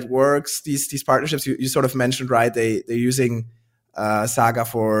how that works. These partnerships you sort of mentioned, right? They're using Saga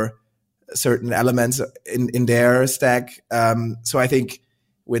for certain elements in their stack. So I think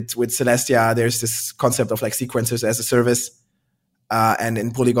with Celestia, there's this concept of like sequencers as a service, and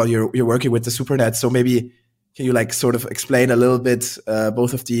in Polygon, you're working with the SuperNet. So maybe can you like sort of explain a little bit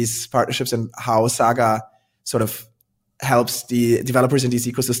both of these partnerships and how Saga sort of helps the developers in these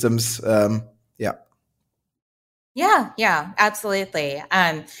ecosystems? Yeah, absolutely.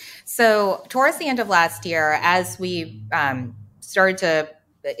 So towards the end of last year, as we started to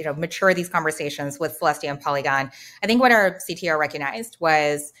mature these conversations with Celestia and Polygon, I think what our CTO recognized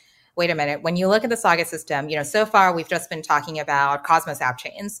was, wait a minute, when you look at the Saga system, so far we've just been talking about Cosmos app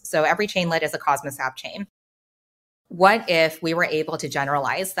chains. So every chainlet is a Cosmos app chain. What if we were able to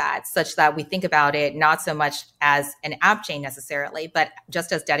generalize that such that we think about it not so much as an app chain necessarily, but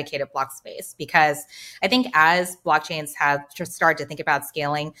just as dedicated block space? Because I think as blockchains have just started to think about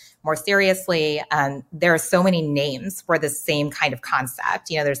scaling more seriously, there are so many names for the same kind of concept.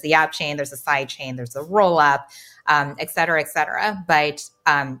 There's the app chain, there's a side chain, there's a roll up, et cetera, et cetera. But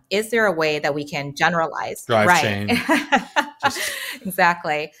is there a way that we can generalize? Drive chain.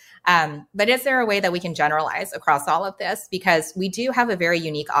 Exactly. But is there a way that we can generalize across all of this? Because we do have a very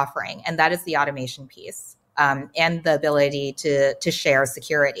unique offering, and that is the automation piece and the ability to share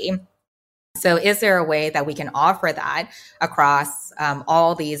security. So is there a way that we can offer that across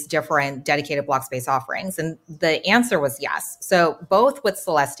all these different dedicated block space offerings? And the answer was yes. So both with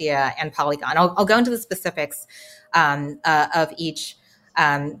Celestia and Polygon, I'll go into the specifics of each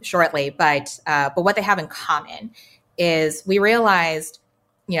shortly, but what they have in common is we realized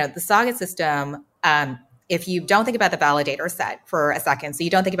the Saga system, if you don't think about the validator set for a second, so you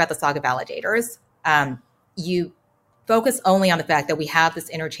don't think about the Saga validators, you focus only on the fact that we have this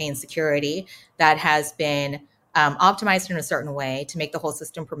interchain security that has been optimized in a certain way to make the whole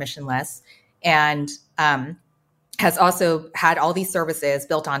system permissionless, and has also had all these services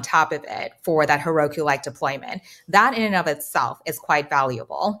built on top of it for that Heroku-like deployment. That in and of itself is quite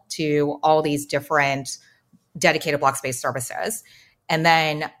valuable to all these different dedicated block space services. And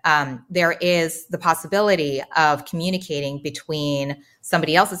then there is the possibility of communicating between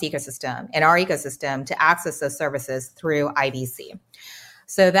somebody else's ecosystem and our ecosystem to access those services through IBC.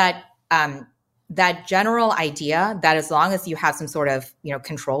 So that that general idea that as long as you have some sort of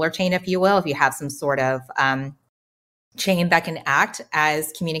controller chain, if you will, if you have some sort of chain that can act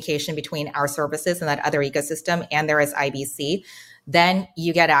as communication between our services and that other ecosystem, and there is IBC, then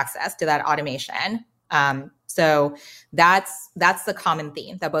you get access to that automation. So that's the common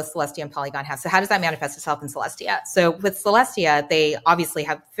theme that both Celestia and Polygon have. So how does that manifest itself in Celestia? So with Celestia, they obviously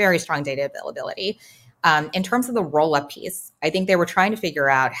have very strong data availability. In terms of the roll-up piece, I think they were trying to figure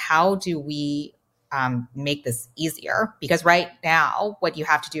out how do we make this easier? Because right now, what you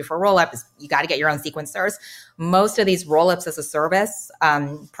have to do for roll-up is you got to get your own sequencers. Most of these roll-ups as a service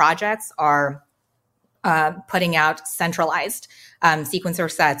projects are putting out centralized sequencer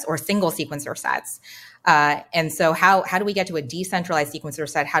sets or single sequencer sets. And so how do we get to a decentralized sequencer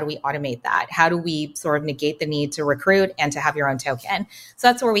set? How do we automate that? How do we sort of negate the need to recruit and to have your own token? So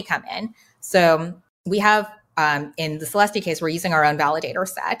that's where we come in. So we have, in the Celestia case, we're using our own validator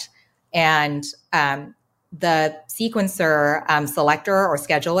set. And the sequencer selector or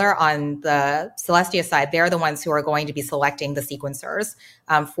scheduler on the Celestia side, they're the ones who are going to be selecting the sequencers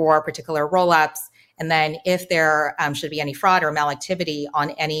for particular rollups. And then if there should be any fraud or malactivity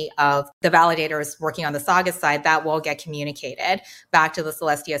on any of the validators working on the Saga side, that will get communicated back to the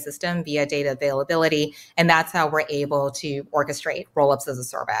Celestia system via data availability. And that's how we're able to orchestrate rollups as a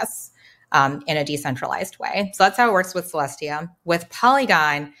service in a decentralized way. So that's how it works with Celestia. With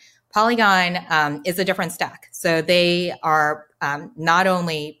Polygon is a different stack. So they are not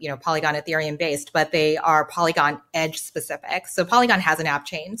only Polygon Ethereum based, but they are Polygon Edge specific. So Polygon has an app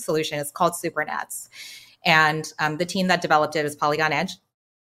chain solution. It's called SuperNets, and the team that developed it is Polygon Edge.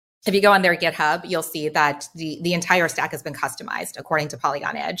 if you go on their GitHub, you'll see that the entire stack has been customized according to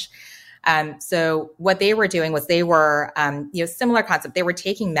Polygon Edge. So what they were doing was they were, similar concept. They were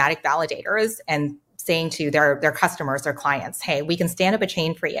taking Matic validators and saying to their customers, their clients, hey, we can stand up a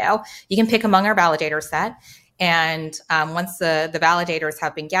chain for you. You can pick among our validator set. And once the validators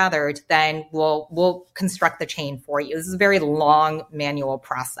have been gathered, then we'll construct the chain for you. This is a very long manual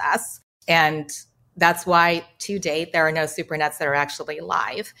process. And that's why to date, there are no supernets that are actually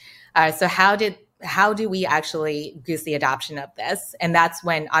live. So how do we actually goose the adoption of this? And that's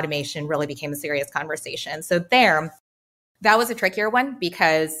when automation really became a serious conversation. So that was a trickier one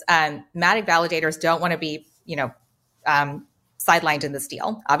because Matic validators don't want to be, sidelined in this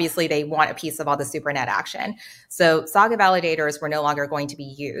deal. Obviously, they want a piece of all the SuperNet action. So Saga validators were no longer going to be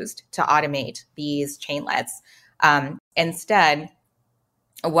used to automate these chainlets. Instead,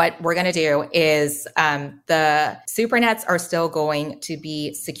 what we're going to do is the SuperNets are still going to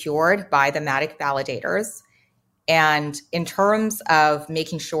be secured by the Matic validators. And in terms of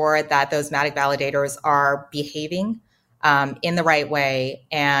making sure that those Matic validators are behaving in the right way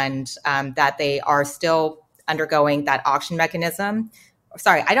and that they are still undergoing that auction mechanism.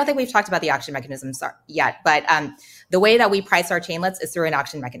 Sorry, I don't think we've talked about the auction mechanism yet, but the way that we price our chainlets is through an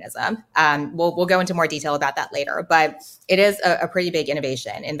auction mechanism. We'll go into more detail about that later, but it is a pretty big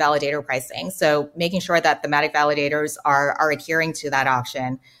innovation in validator pricing. So making sure that the Matic validators are adhering to that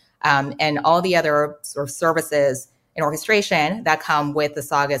auction and all the other sort of services and orchestration that come with the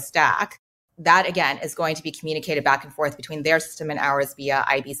Saga stack. That, again, is going to be communicated back and forth between their system and ours via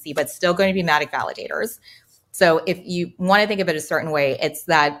IBC, but still going to be Matic validators. So if you want to think of it a certain way, it's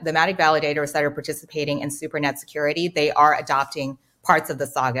that the Matic validators that are participating in SuperNet security, they are adopting parts of the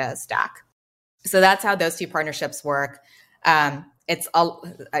Saga stack. So that's how those two partnerships work. I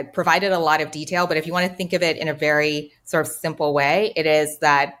provided a lot of detail, but if you want to think of it in a very sort of simple way, it is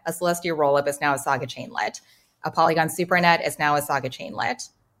that a Celestia rollup is now a Saga chainlet. A Polygon SuperNet is now a Saga chainlet.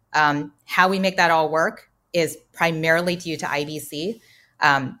 How we make that all work is primarily due to IBC.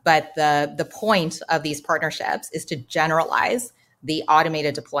 But the point of these partnerships is to generalize the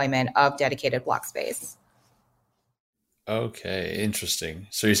automated deployment of dedicated block space. Okay, interesting.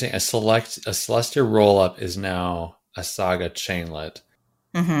 So you're saying a Celestia rollup is now a Saga chainlet.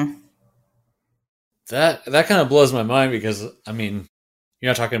 Mm-hmm. That kind of blows my mind because, I mean, you're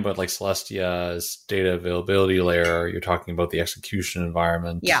not talking about like Celestia's data availability layer. You're talking about the execution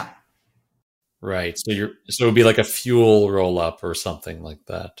environment. Yeah. Right. So it would be like a fuel roll up or something like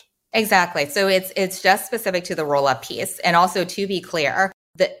that. Exactly. So it's just specific to the roll up piece. And also to be clear,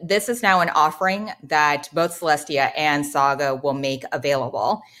 this is now an offering that both Celestia and Saga will make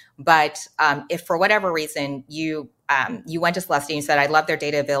available. But if for whatever reason you went to Celestia and you said, I love their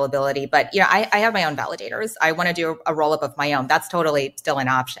data availability, but I have my own validators. I want to do a roll up of my own. That's totally still an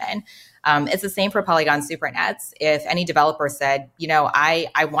option. It's the same for Polygon SuperNets. If any developer said,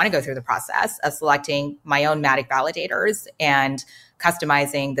 I want to go through the process of selecting my own Matic validators and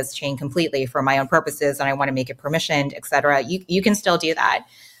customizing this chain completely for my own purposes, and I want to make it permissioned, et cetera, you can still do that.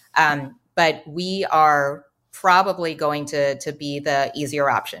 But we are probably going to be the easier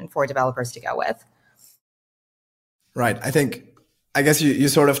option for developers to go with. Right. I guess you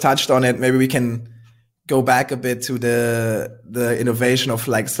sort of touched on it. Maybe we can go back a bit to the innovation of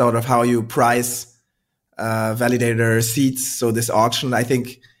like sort of how you price validator seats. So this auction, I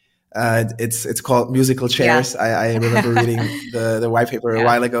think it's called musical chairs. Yeah. I remember reading the white paper a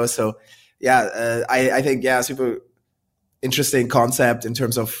while ago. So I think super interesting concept in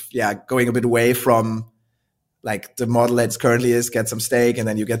terms of going a bit away from like the model that's currently is get some stake and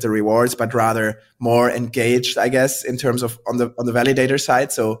then you get the rewards, but rather more engaged, I guess, in terms of on the validator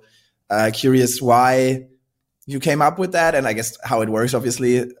side. So curious why you came up with that and I guess how it works,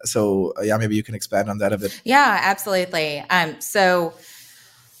 obviously. So maybe you can expand on that a bit. Yeah, absolutely. So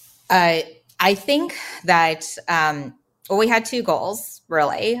I think that we had two goals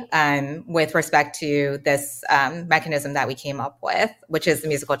really with respect to this mechanism that we came up with, which is the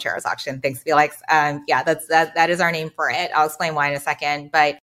musical chairs auction. Thanks, Felix. That is our name for it. I'll explain why in a second.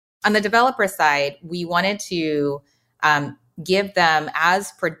 But on the developer side, we wanted to give them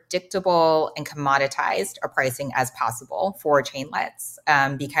as predictable and commoditized a pricing as possible for chainlets,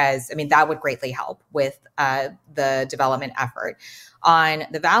 because that would greatly help with the development effort. On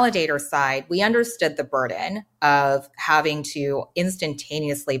the validator side, we understood the burden of having to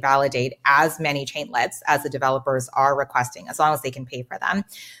instantaneously validate as many chainlets as the developers are requesting, as long as they can pay for them.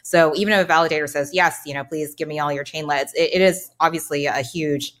 So even if a validator says, yes, please give me all your chainlets, it is obviously a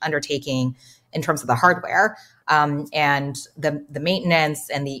huge undertaking in terms of the hardware and the maintenance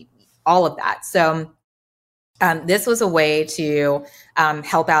and all of that. So This was a way to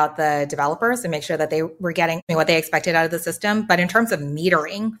help out the developers and make sure that they were getting what they expected out of the system. But in terms of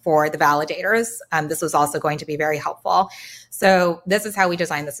metering for the validators, this was also going to be very helpful. So this is how we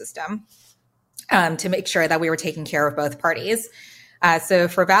designed the system to make sure that we were taking care of both parties. So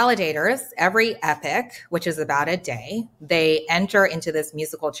for validators, every epoch, which is about a day, they enter into this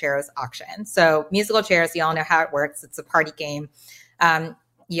musical chairs auction. So musical chairs, you all know how it works. It's a party game.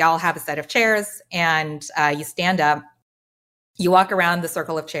 You all have a set of chairs and you stand up, you walk around the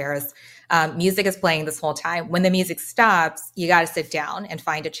circle of chairs. Music is playing this whole time. When the music stops, you got to sit down and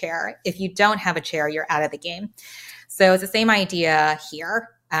find a chair. If you don't have a chair, you're out of the game. So it's the same idea here.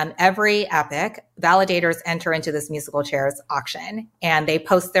 Every epoch, validators enter into this musical chairs auction and they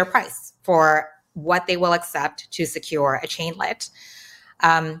post their price for what they will accept to secure a chainlet.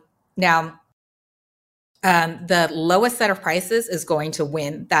 Now, the lowest set of prices is going to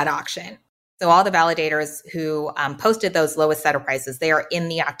win that auction. So all the validators who posted those lowest set of prices, they are in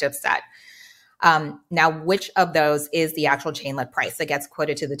the active set. Now, which of those is the actual chainlet price that gets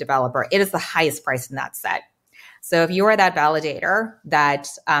quoted to the developer? It is the highest price in that set. So if you are that validator that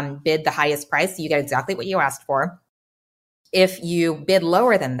bid the highest price, you get exactly what you asked for. If you bid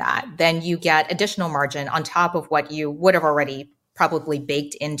lower than that, then you get additional margin on top of what you would have already probably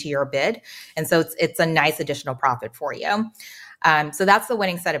baked into your bid. And so it's a nice additional profit for you. So that's the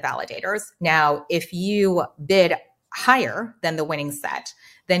winning set of validators. Now, if you bid higher than the winning set,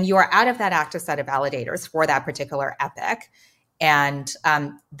 then you are out of that active set of validators for that particular epoch. And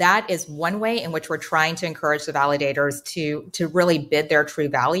that is one way in which we're trying to encourage the validators to really bid their true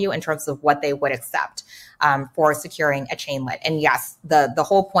value in terms of what they would accept for securing a chainlet. And yes, the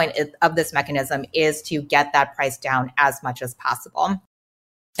whole point of this mechanism is to get that price down as much as possible.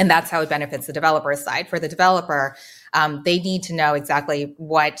 And that's how it benefits the developer side. For the developer, they need to know exactly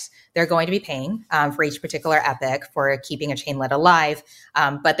what they're going to be paying for each particular epoch for keeping a chainlet alive.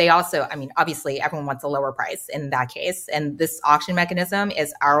 But they also, I mean, obviously everyone wants a lower price in that case. And this auction mechanism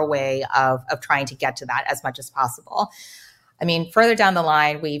is our way of trying to get to that as much as possible. I mean, further down the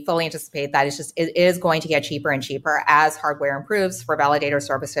line, we fully anticipate that it is going to get cheaper and cheaper as hardware improves for validator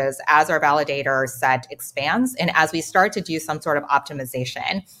services, as our validator set expands, and as we start to do some sort of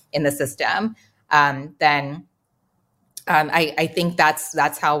optimization in the system. Then I think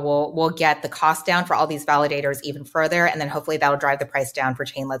that's how we'll get the cost down for all these validators even further, and then hopefully that'll drive the price down for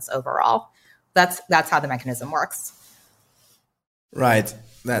chainlets overall. That's how the mechanism works. Right.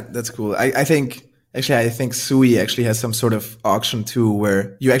 That's cool. I think Sui actually has some sort of auction too,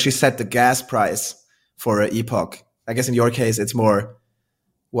 where you actually set the gas price for an epoch. I guess in your case, it's more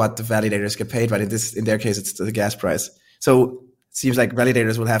what the validators get paid, but in their case, it's the gas price. So it seems like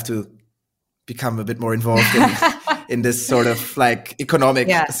validators will have to become a bit more involved in this sort of like economic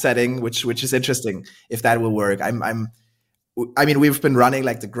setting, which is interesting if that will work. I mean, we've been running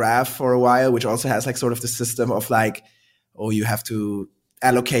like the graph for a while, which also has like sort of the system of like, oh, you have to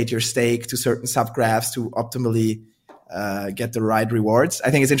allocate your stake to certain subgraphs to optimally get the right rewards.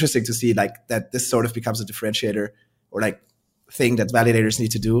 I think it's interesting to see like that this sort of becomes a differentiator or like thing that validators need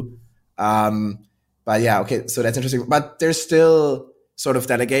to do. But yeah, okay, so that's interesting. But there's still sort of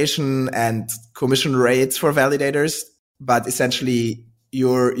delegation and commission rates for validators, but essentially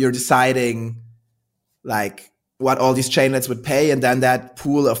you're deciding like what all these chainlets would pay, and then that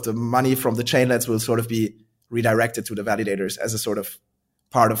pool of the money from the chainlets will sort of be redirected to the validators as a sort of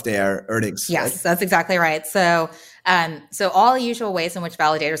part of their earnings. Yes, right? That's exactly right. So all the usual ways in which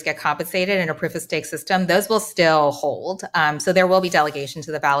validators get compensated in a proof of stake system, those will still hold. So there will be delegation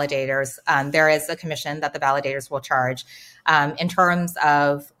to the validators. There is a commission that the validators will charge. In terms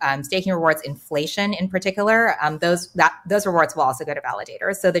of staking rewards, inflation in particular, those rewards will also go to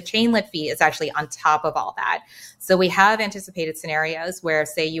validators. So the chainlet fee is actually on top of all that. So we have anticipated scenarios where,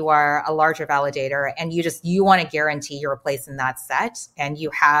 say, you are a larger validator and you want to guarantee your place in that set, and you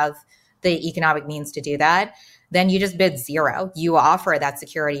have the economic means to do that. Then you just bid zero. You offer that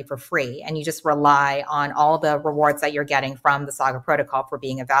security for free, and you just rely on all the rewards that you're getting from the Saga protocol for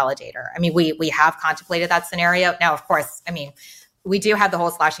being a validator. I mean, we have contemplated that scenario. Now, of course, I mean, we do have the whole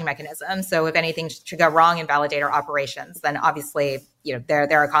slashing mechanism. So if anything should go wrong in validator operations, then obviously, there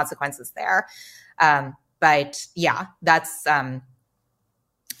are consequences there. But yeah, that's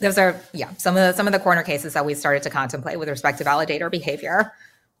those are some of the corner cases that we started to contemplate with respect to validator behavior.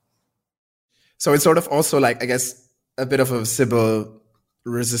 So it's sort of also like, I guess, a bit of a Sybil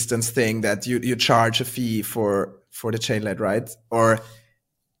resistance thing that you charge a fee for the chainlet, right? Or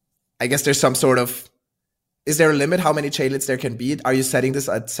I guess there's some sort of, is there a limit how many chainlets there can be? Are you setting this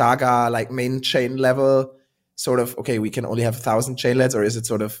at Saga like main chain level? Sort of, okay, we can only have 1,000 chainlets, or is it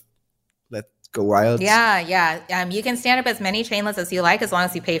sort of, go wild? Yeah. You can stand up as many chainlets as you like as long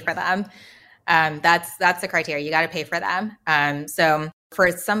as you pay for them. That's the criteria. You got to pay for them. So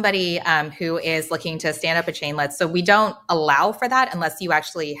for somebody who is looking to stand up a chainlet, so we don't allow for that unless you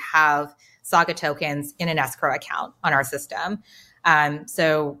actually have Saga tokens in an escrow account on our system.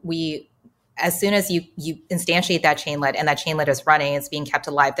 So as soon as you instantiate that chainlet and that chainlet is running, it's being kept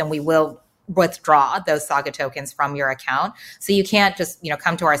alive, then we will withdraw those Saga tokens from your account. So you can't just,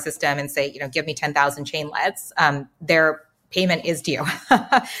 come to our system and say, give me 10,000 chainlets. Their payment is due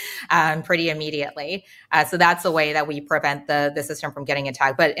pretty immediately. So that's the way that we prevent the system from getting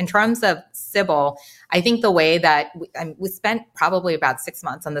attacked. But in terms of Sybil, I think the way that we spent probably about 6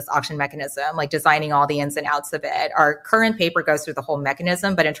 months on this auction mechanism, like designing all the ins and outs of it. Our current paper goes through the whole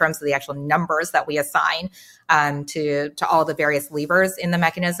mechanism, but in terms of the actual numbers that we assign to all the various levers in the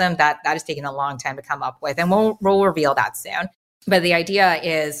mechanism, that has taken a long time to come up with. And we'll reveal that soon. But the idea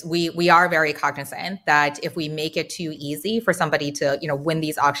is we are very cognizant that if we make it too easy for somebody to, win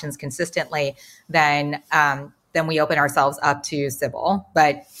these auctions consistently, then we open ourselves up to Sybil.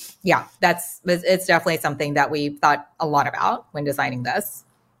 But yeah, it's definitely something that we thought a lot about when designing this.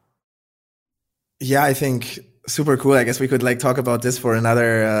 Yeah, I think super cool. I guess we could talk about this for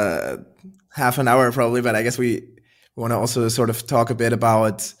another half an hour probably, but I guess we want to also sort of talk a bit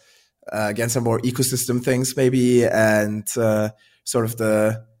about again, some more ecosystem things maybe, and sort of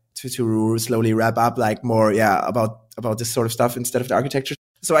to slowly wrap up more, about this sort of stuff instead of the architecture.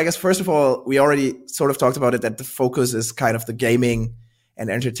 So I guess, first of all, we already sort of talked about it, that the focus is kind of the gaming and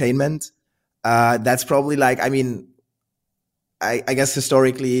entertainment. That's probably I guess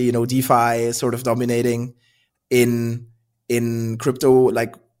historically, DeFi is sort of dominating in crypto,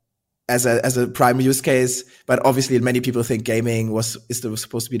 as a prime use case, but obviously many people think gaming is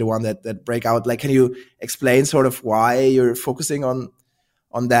supposed to be the one that break out. Can you explain sort of why you're focusing on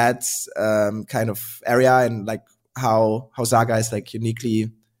that kind of area, and how Saga is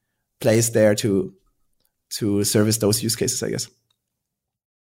uniquely placed there to service those use cases, I guess?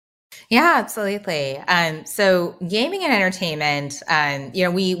 Yeah, absolutely. So gaming and entertainment,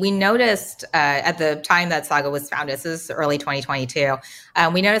 we noticed at the time that Saga was founded, this is early 2022,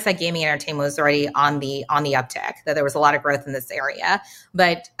 we noticed that gaming and entertainment was already on the uptick, that there was a lot of growth in this area.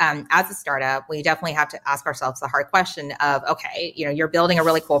 But as a startup, we definitely have to ask ourselves the hard question of, okay, you're building a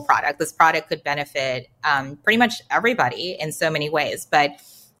really cool product. This product could benefit pretty much everybody in so many ways, but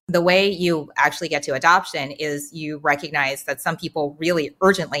the way you actually get to adoption is you recognize that some people really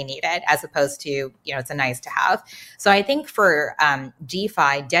urgently need it, as opposed to, it's a nice to have. So I think for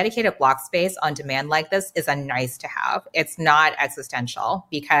DeFi, dedicated block space on demand like this is a nice to have. It's not existential,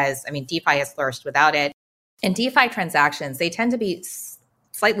 because DeFi has flourished without it. And DeFi transactions, they tend to be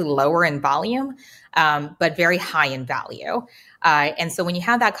slightly lower in volume, but very high in value. And so when you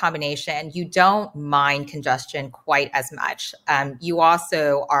have that combination, you don't mind congestion quite as much. You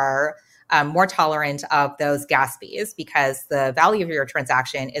also are more tolerant of those gas fees, because the value of your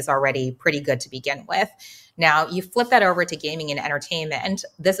transaction is already pretty good to begin with. Now, you flip that over to gaming and entertainment.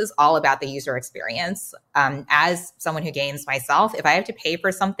 This is all about the user experience. As someone who games myself, if I have to pay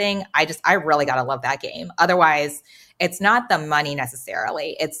for something, I really got to love that game. Otherwise, it's not the money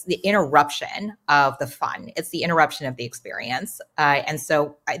necessarily. It's the interruption of the fun. It's the interruption of the experience. And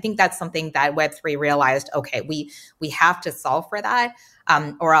so I think that's something that Web3 realized, okay, we have to solve for that,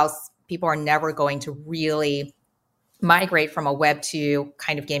 or else people are never going to really migrate from a Web 2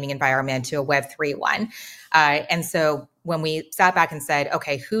 kind of gaming environment to a Web 3 one. And so when we sat back and said,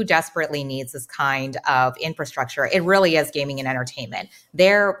 okay, who desperately needs this kind of infrastructure? It really is gaming and entertainment.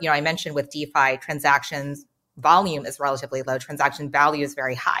 There, I mentioned with DeFi, transactions volume is relatively low. Transaction value is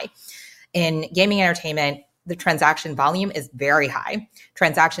very high. In gaming and entertainment, the transaction volume is very high.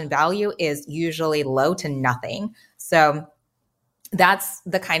 Transaction value is usually low to nothing. So that's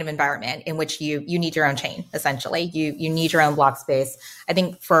the kind of environment in which you need your own chain, essentially. You need your own block space. I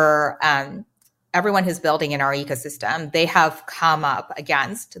think for everyone who's building in our ecosystem, they have come up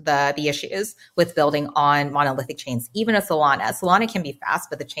against the issues with building on monolithic chains. Even a Solana can be fast,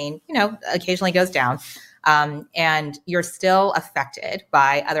 but the chain, occasionally goes down. And you're still affected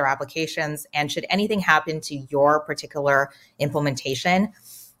by other applications. And should anything happen to your particular implementation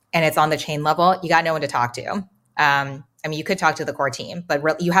and it's on the chain level, you got no one to talk to. You could talk to the core team,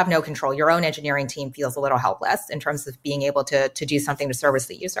 but you have no control. Your own engineering team feels a little helpless in terms of being able to do something to service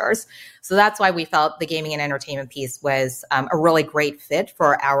the users. So that's why we felt the gaming and entertainment piece was a really great fit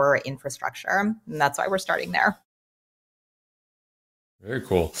for our infrastructure. And that's why we're starting there. Very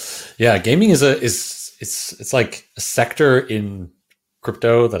cool. Yeah, gaming is it's like a sector in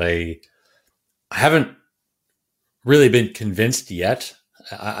crypto that I haven't really been convinced yet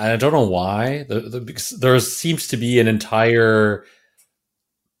I don't know why. Because there seems to be an entire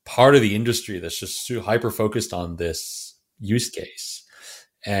part of the industry that's just so hyper focused on this use case,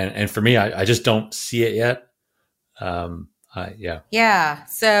 and for me, I just don't see it yet. Yeah.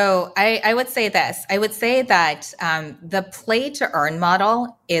 So I would say this. I would say that the play to earn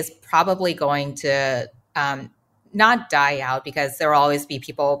model is probably going to not die out, because there will always be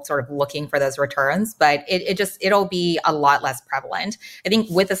people sort of looking for those returns, but it'll be a lot less prevalent. I think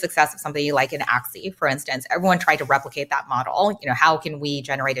with the success of something like an Axie, for instance, everyone tried to replicate that model. How can we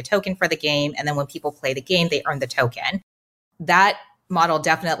generate a token for the game? And then when people play the game, they earn the token. That model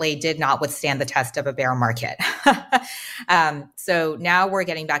definitely did not withstand the test of a bear market. So now we're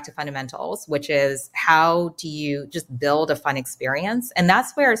getting back to fundamentals, which is how do you just build a fun experience? And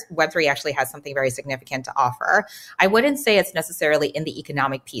that's where Web3 actually has something very significant to offer. I wouldn't say it's necessarily in the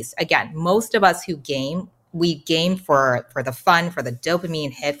economic piece. Again, most of us who game, we game for the fun, for the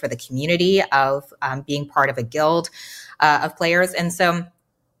dopamine hit, for the community of being part of a guild of players. And so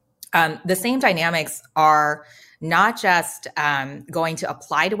the same dynamics are not just going to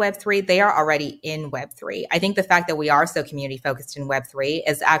apply to Web3, they are already in Web3. I think the fact that we are so community focused in Web3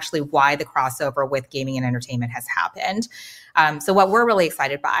 is actually why the crossover with gaming and entertainment has happened. So what we're really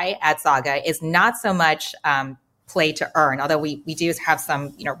excited by at Saga is not so much play to earn, although we do have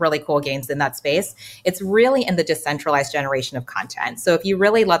some really cool games in that space. It's really in the decentralized generation of content. So if you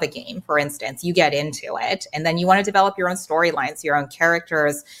really love a game, for instance, you get into it and then you want to develop your own storylines, your own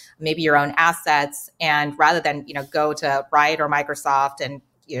characters, maybe your own assets, and rather than go to Riot or Microsoft and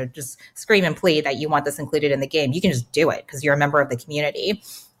just scream and plead that you want this included in the game, you can just do it because you're a member of the community,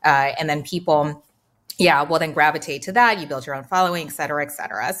 and then people will then gravitate to that. You build your own following, et cetera, et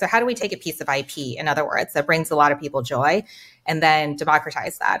cetera. So how do we take a piece of IP, in other words, that brings a lot of people joy, and then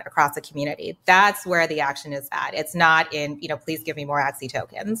democratize that across the community? That's where the action is at. It's not in, please give me more Axie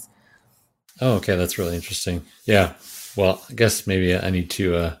tokens. Oh, okay. That's really interesting. Yeah. Well, I guess maybe I need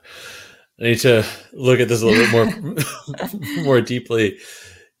to look at this a little bit more, more deeply.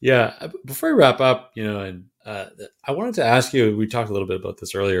 Yeah. Before we wrap up, and I wanted to ask you, we talked a little bit about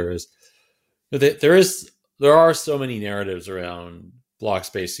this earlier, is there are so many narratives around block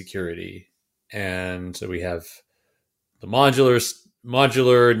space security, and so we have the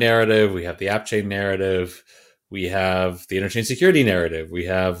modular narrative, we have the app chain narrative, we have the interchain security narrative, we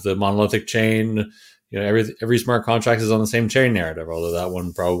have the monolithic chain. Every smart contract is on the same chain narrative, although that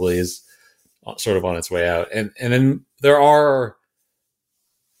one probably is sort of on its way out. And then there are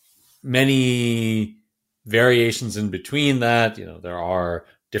many variations in between that. There are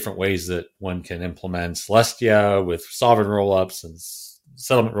different ways that one can implement Celestia with sovereign rollups and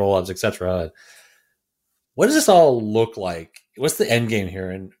settlement rollups, etc. What does this all look like? What's the end game here,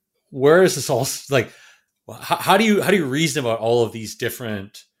 and where is this all like? How do you reason about all of these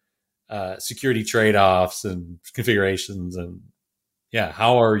different security trade-offs and configurations, and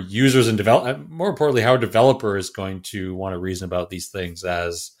how are users and more importantly, how are developers going to want to reason about these things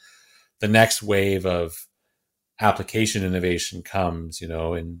as the next wave of application innovation comes,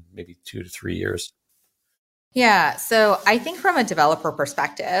 in maybe 2 to 3 years? Yeah. So I think from a developer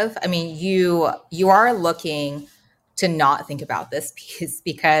perspective, you are looking to not think about this piece,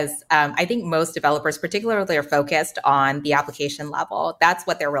 because I think most developers particularly are focused on the application level. That's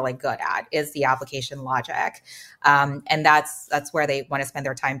what they're really good at, is the application logic. And that's where they want to spend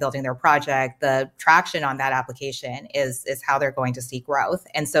their time building their project. The traction on that application is how they're going to see growth.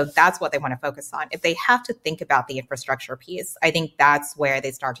 And so that's what they want to focus on. If they have to think about the infrastructure piece, I think that's where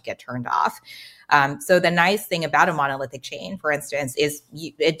they start to get turned off. So the nice thing about a monolithic chain, for instance, is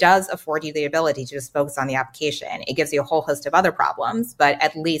it does afford you the ability to just focus on the application. It gives you a whole host of other problems, but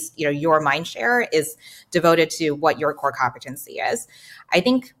at least your mind share is devoted to what your core competency is. I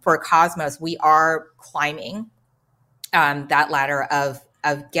think for Cosmos, we are climbing that ladder of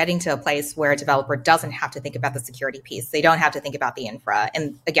getting to a place where a developer doesn't have to think about the security piece. They don't have to think about the infra.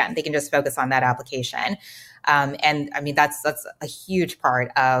 And again, they can just focus on that application. That's a huge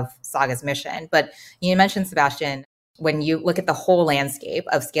part of Saga's mission. But you mentioned, Sebastian, when you look at the whole landscape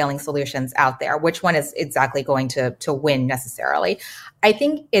of scaling solutions out there, which one is exactly going to win necessarily? I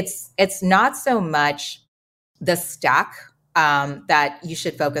think it's not so much the stack that you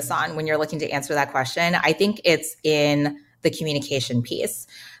should focus on when you're looking to answer that question. I think it's in the communication piece.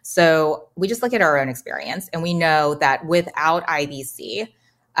 So we just look at our own experience, and we know that without IBC,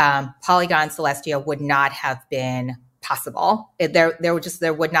 Polygon Celestia would not have been possible. There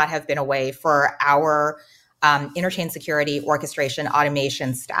would not have been a way for our interchain security, orchestration,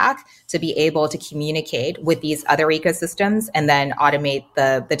 automation stack to be able to communicate with these other ecosystems and then automate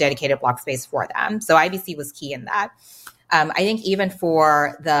the dedicated block space for them. So IBC was key in that. I think even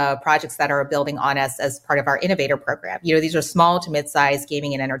for the projects that are building on us as part of our innovator program, these are small to mid-sized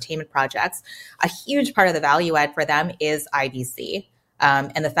gaming and entertainment projects. A huge part of the value add for them is IBC.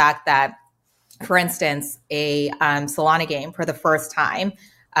 And the fact that, for instance, a Solana game for the first time,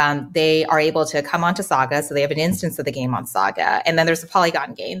 they are able to come onto Saga. So they have an instance of the game on Saga. And then there's a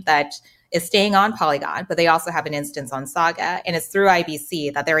Polygon game that is staying on Polygon, but they also have an instance on Saga. And it's through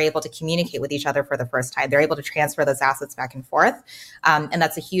IBC that they're able to communicate with each other for the first time. They're able to transfer those assets back and forth. And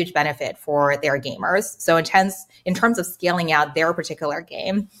that's a huge benefit for their gamers. So in terms of scaling out their particular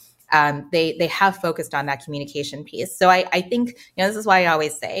game, they have focused on that communication piece. So I think, this is why I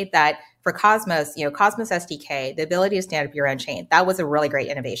always say that for Cosmos, Cosmos SDK, the ability to stand up your own chain, that was a really great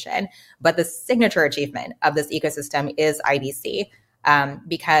innovation. But the signature achievement of this ecosystem is IBC,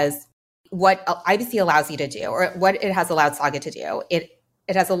 because what IBC allows you to do, or what it has allowed Saga to do, it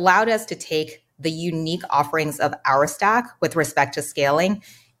has allowed us to take the unique offerings of our stack with respect to scaling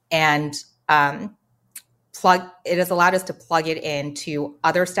and it has allowed us to plug it into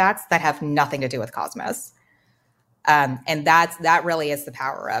other stacks that have nothing to do with Cosmos. And that really is the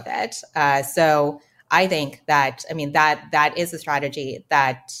power of it. So I think that is a strategy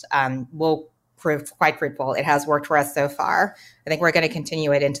that will prove quite fruitful. It has worked for us so far. I think we're going to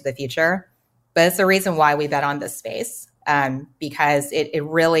continue it into the future. But it's the reason why we bet on this space, because it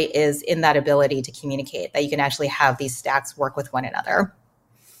really is in that ability to communicate that you can actually have these stacks work with one another.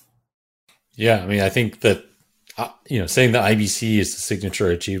 Yeah, I think that saying that IBC is the signature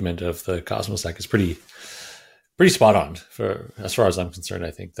achievement of the Cosmos stack is pretty spot on for as far as I'm concerned.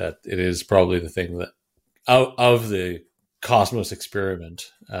 I think that it is probably the thing that out of the Cosmos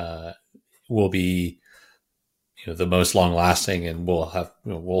experiment will be the most long lasting, and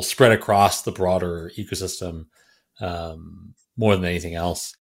will spread across the broader ecosystem more than anything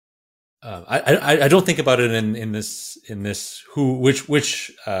else. I don't think about it in this which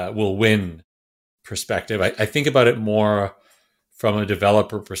will win perspective. I think about it more from a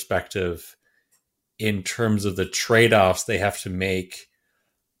developer perspective in terms of the trade-offs they have to make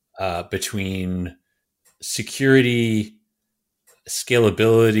between security,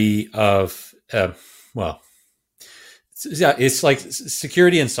 scalability of it's like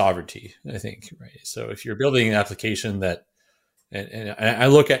security and sovereignty, I think, right? So if you're building an application that, and I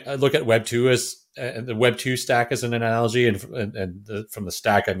look at Web2 as the Web2 stack as an analogy, and from the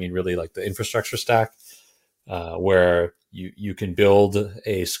stack, I mean really like the infrastructure stack, where you can build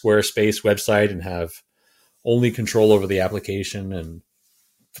a Squarespace website and have only control over the application and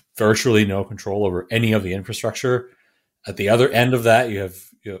virtually no control over any of the infrastructure. At the other end of that, you have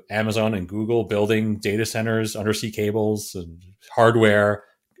Amazon and Google building data centers, undersea cables, and hardware,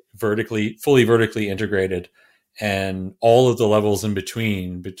 fully vertically integrated, and all of the levels in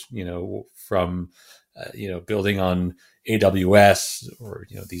between. From building on AWS or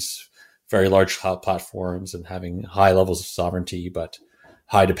these very large cloud platforms and having high levels of sovereignty, but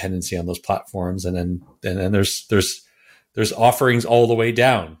high dependency on those platforms, and then there's offerings all the way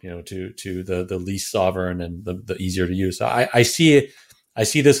down, to the least sovereign and the easier to use. So I see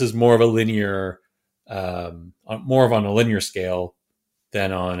this as more of a linear, more of on a linear scale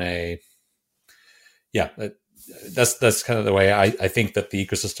than on a, that's kind of the way I think that the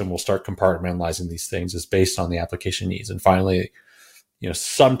ecosystem will start compartmentalizing these things, is based on the application needs. And finally,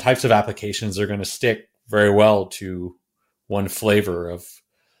 some types of applications are going to stick very well to one flavor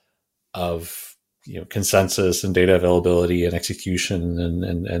of consensus and data availability and execution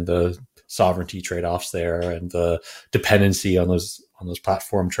and the sovereignty trade-offs there and the dependency on those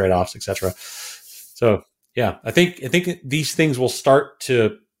platform trade-offs, etc. So I think these things will start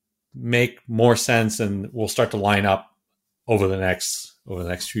to make more sense and will start to line up over the next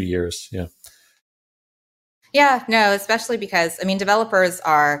few years. Yeah, no, especially because, developers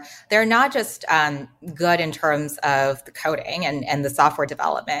they're not just good in terms of the coding and the software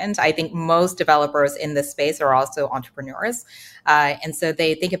development. I think most developers in this space are also entrepreneurs. And so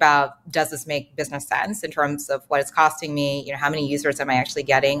they think about, does this make business sense in terms of what it's costing me? How many users am I actually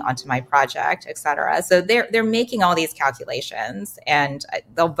getting onto my project, et cetera? So they're making all these calculations, and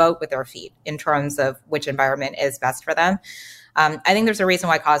they'll vote with their feet in terms of which environment is best for them. I think there's a reason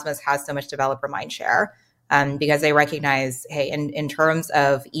why Cosmos has so much developer mindshare. Because they recognize, hey, in terms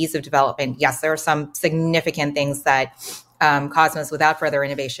of ease of development, yes, there are some significant things that Cosmos, without further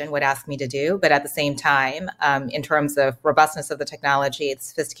innovation, would ask me to do. But at the same time, in terms of robustness of the technology, the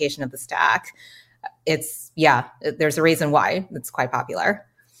sophistication of the stack, there's a reason why it's quite popular.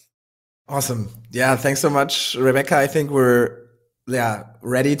 Awesome. Yeah, thanks so much, Rebecca. I think we're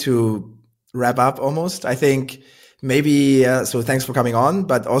ready to wrap up almost. I think maybe, so thanks for coming on,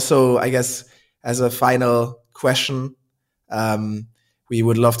 but also, I guess, as a final question, We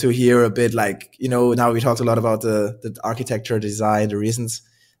would love to hear a bit, like, now we talked a lot about the architecture, design, the reasons.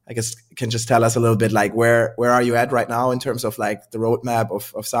 I guess you can just tell us a little bit, like, where are you at right now in terms of like the roadmap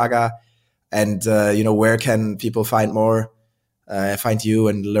of Saga, and where can people find you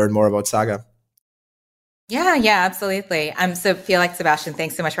and learn more about Saga? Yeah, absolutely. So Felix, Sebastian,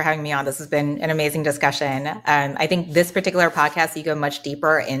 thanks so much for having me on. This has been an amazing discussion. I think this particular podcast, you go much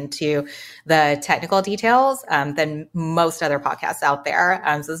deeper into the technical details than most other podcasts out there.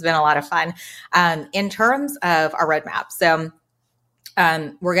 So it's been a lot of fun. In terms of our roadmap, so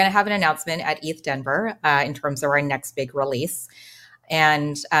we're going to have an announcement at ETH Denver in terms of our next big release.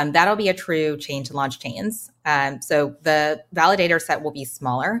 And that'll be a true chain to launch chains. So the validator set will be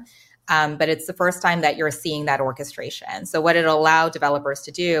smaller. But it's the first time that you're seeing that orchestration. So what it'll allow developers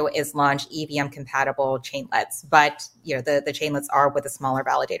to do is launch EVM compatible chainlets, but the chainlets are with a smaller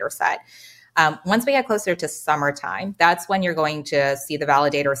validator set. Once we get closer to summertime, that's when you're going to see the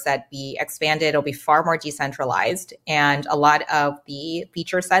validator set be expanded. It'll be far more decentralized, and a lot of the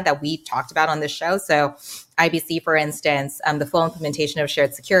feature set that we talked about on this show. So IBC, for instance, the full implementation of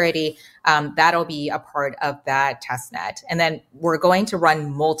shared security, that'll be a part of that testnet. And then we're going to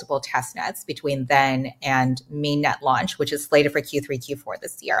run multiple testnets between then and mainnet launch, which is slated for Q3, Q4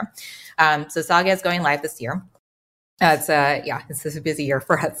 this year. So Saga is going live this year. It's a busy year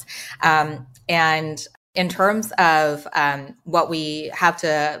for us. And in terms of what we have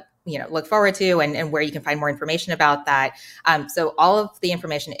to look forward to and where you can find more information about that. So all of the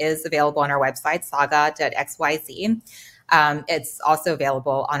information is available on our website, saga.xyz. It's also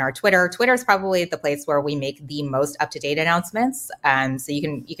available on our Twitter. Twitter is probably the place where we make the most up-to-date announcements. So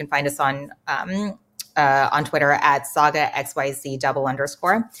you can find us on Twitter at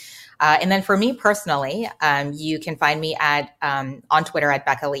SagaXYZ_. And then for me personally, you can find me on Twitter at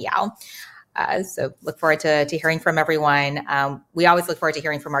Becca Liao. So look forward to hearing from everyone. We always look forward to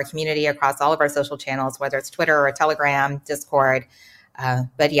hearing from our community across all of our social channels, whether it's Twitter or Telegram, Discord.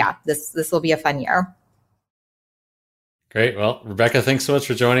 But yeah, this will be a fun year. Great. Well, Rebecca, thanks so much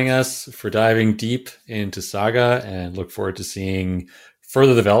for joining us, for diving deep into Saga, and look forward to seeing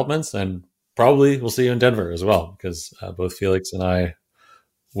further developments. And probably we'll see you in Denver as well, because both Felix and I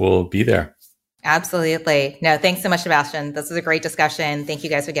will be there. Absolutely. No, thanks so much, Sebastian. This was a great discussion. Thank you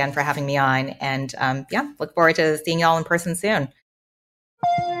guys again for having me on. And look forward to seeing you all in person soon.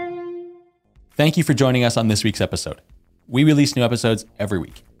 Thank you for joining us on this week's episode. We release new episodes every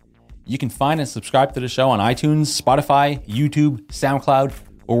week. You can find and subscribe to the show on iTunes, Spotify, YouTube, SoundCloud,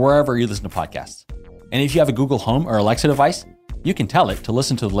 or wherever you listen to podcasts. And if you have a Google Home or Alexa device, you can tell it to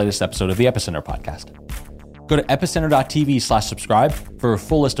listen to the latest episode of the Epicenter podcast. Go to epicenter.tv/subscribe for a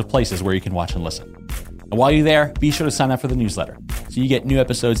full list of places where you can watch and listen. And while you're there, be sure to sign up for the newsletter so you get new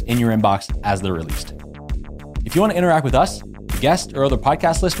episodes in your inbox as they're released. If you want to interact with us, the guests, or other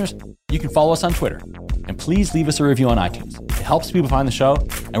podcast listeners, you can follow us on Twitter. And please leave us a review on iTunes. It helps people find the show,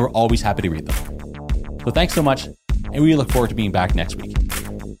 and we're always happy to read them. So thanks so much, and we look forward to being back next week.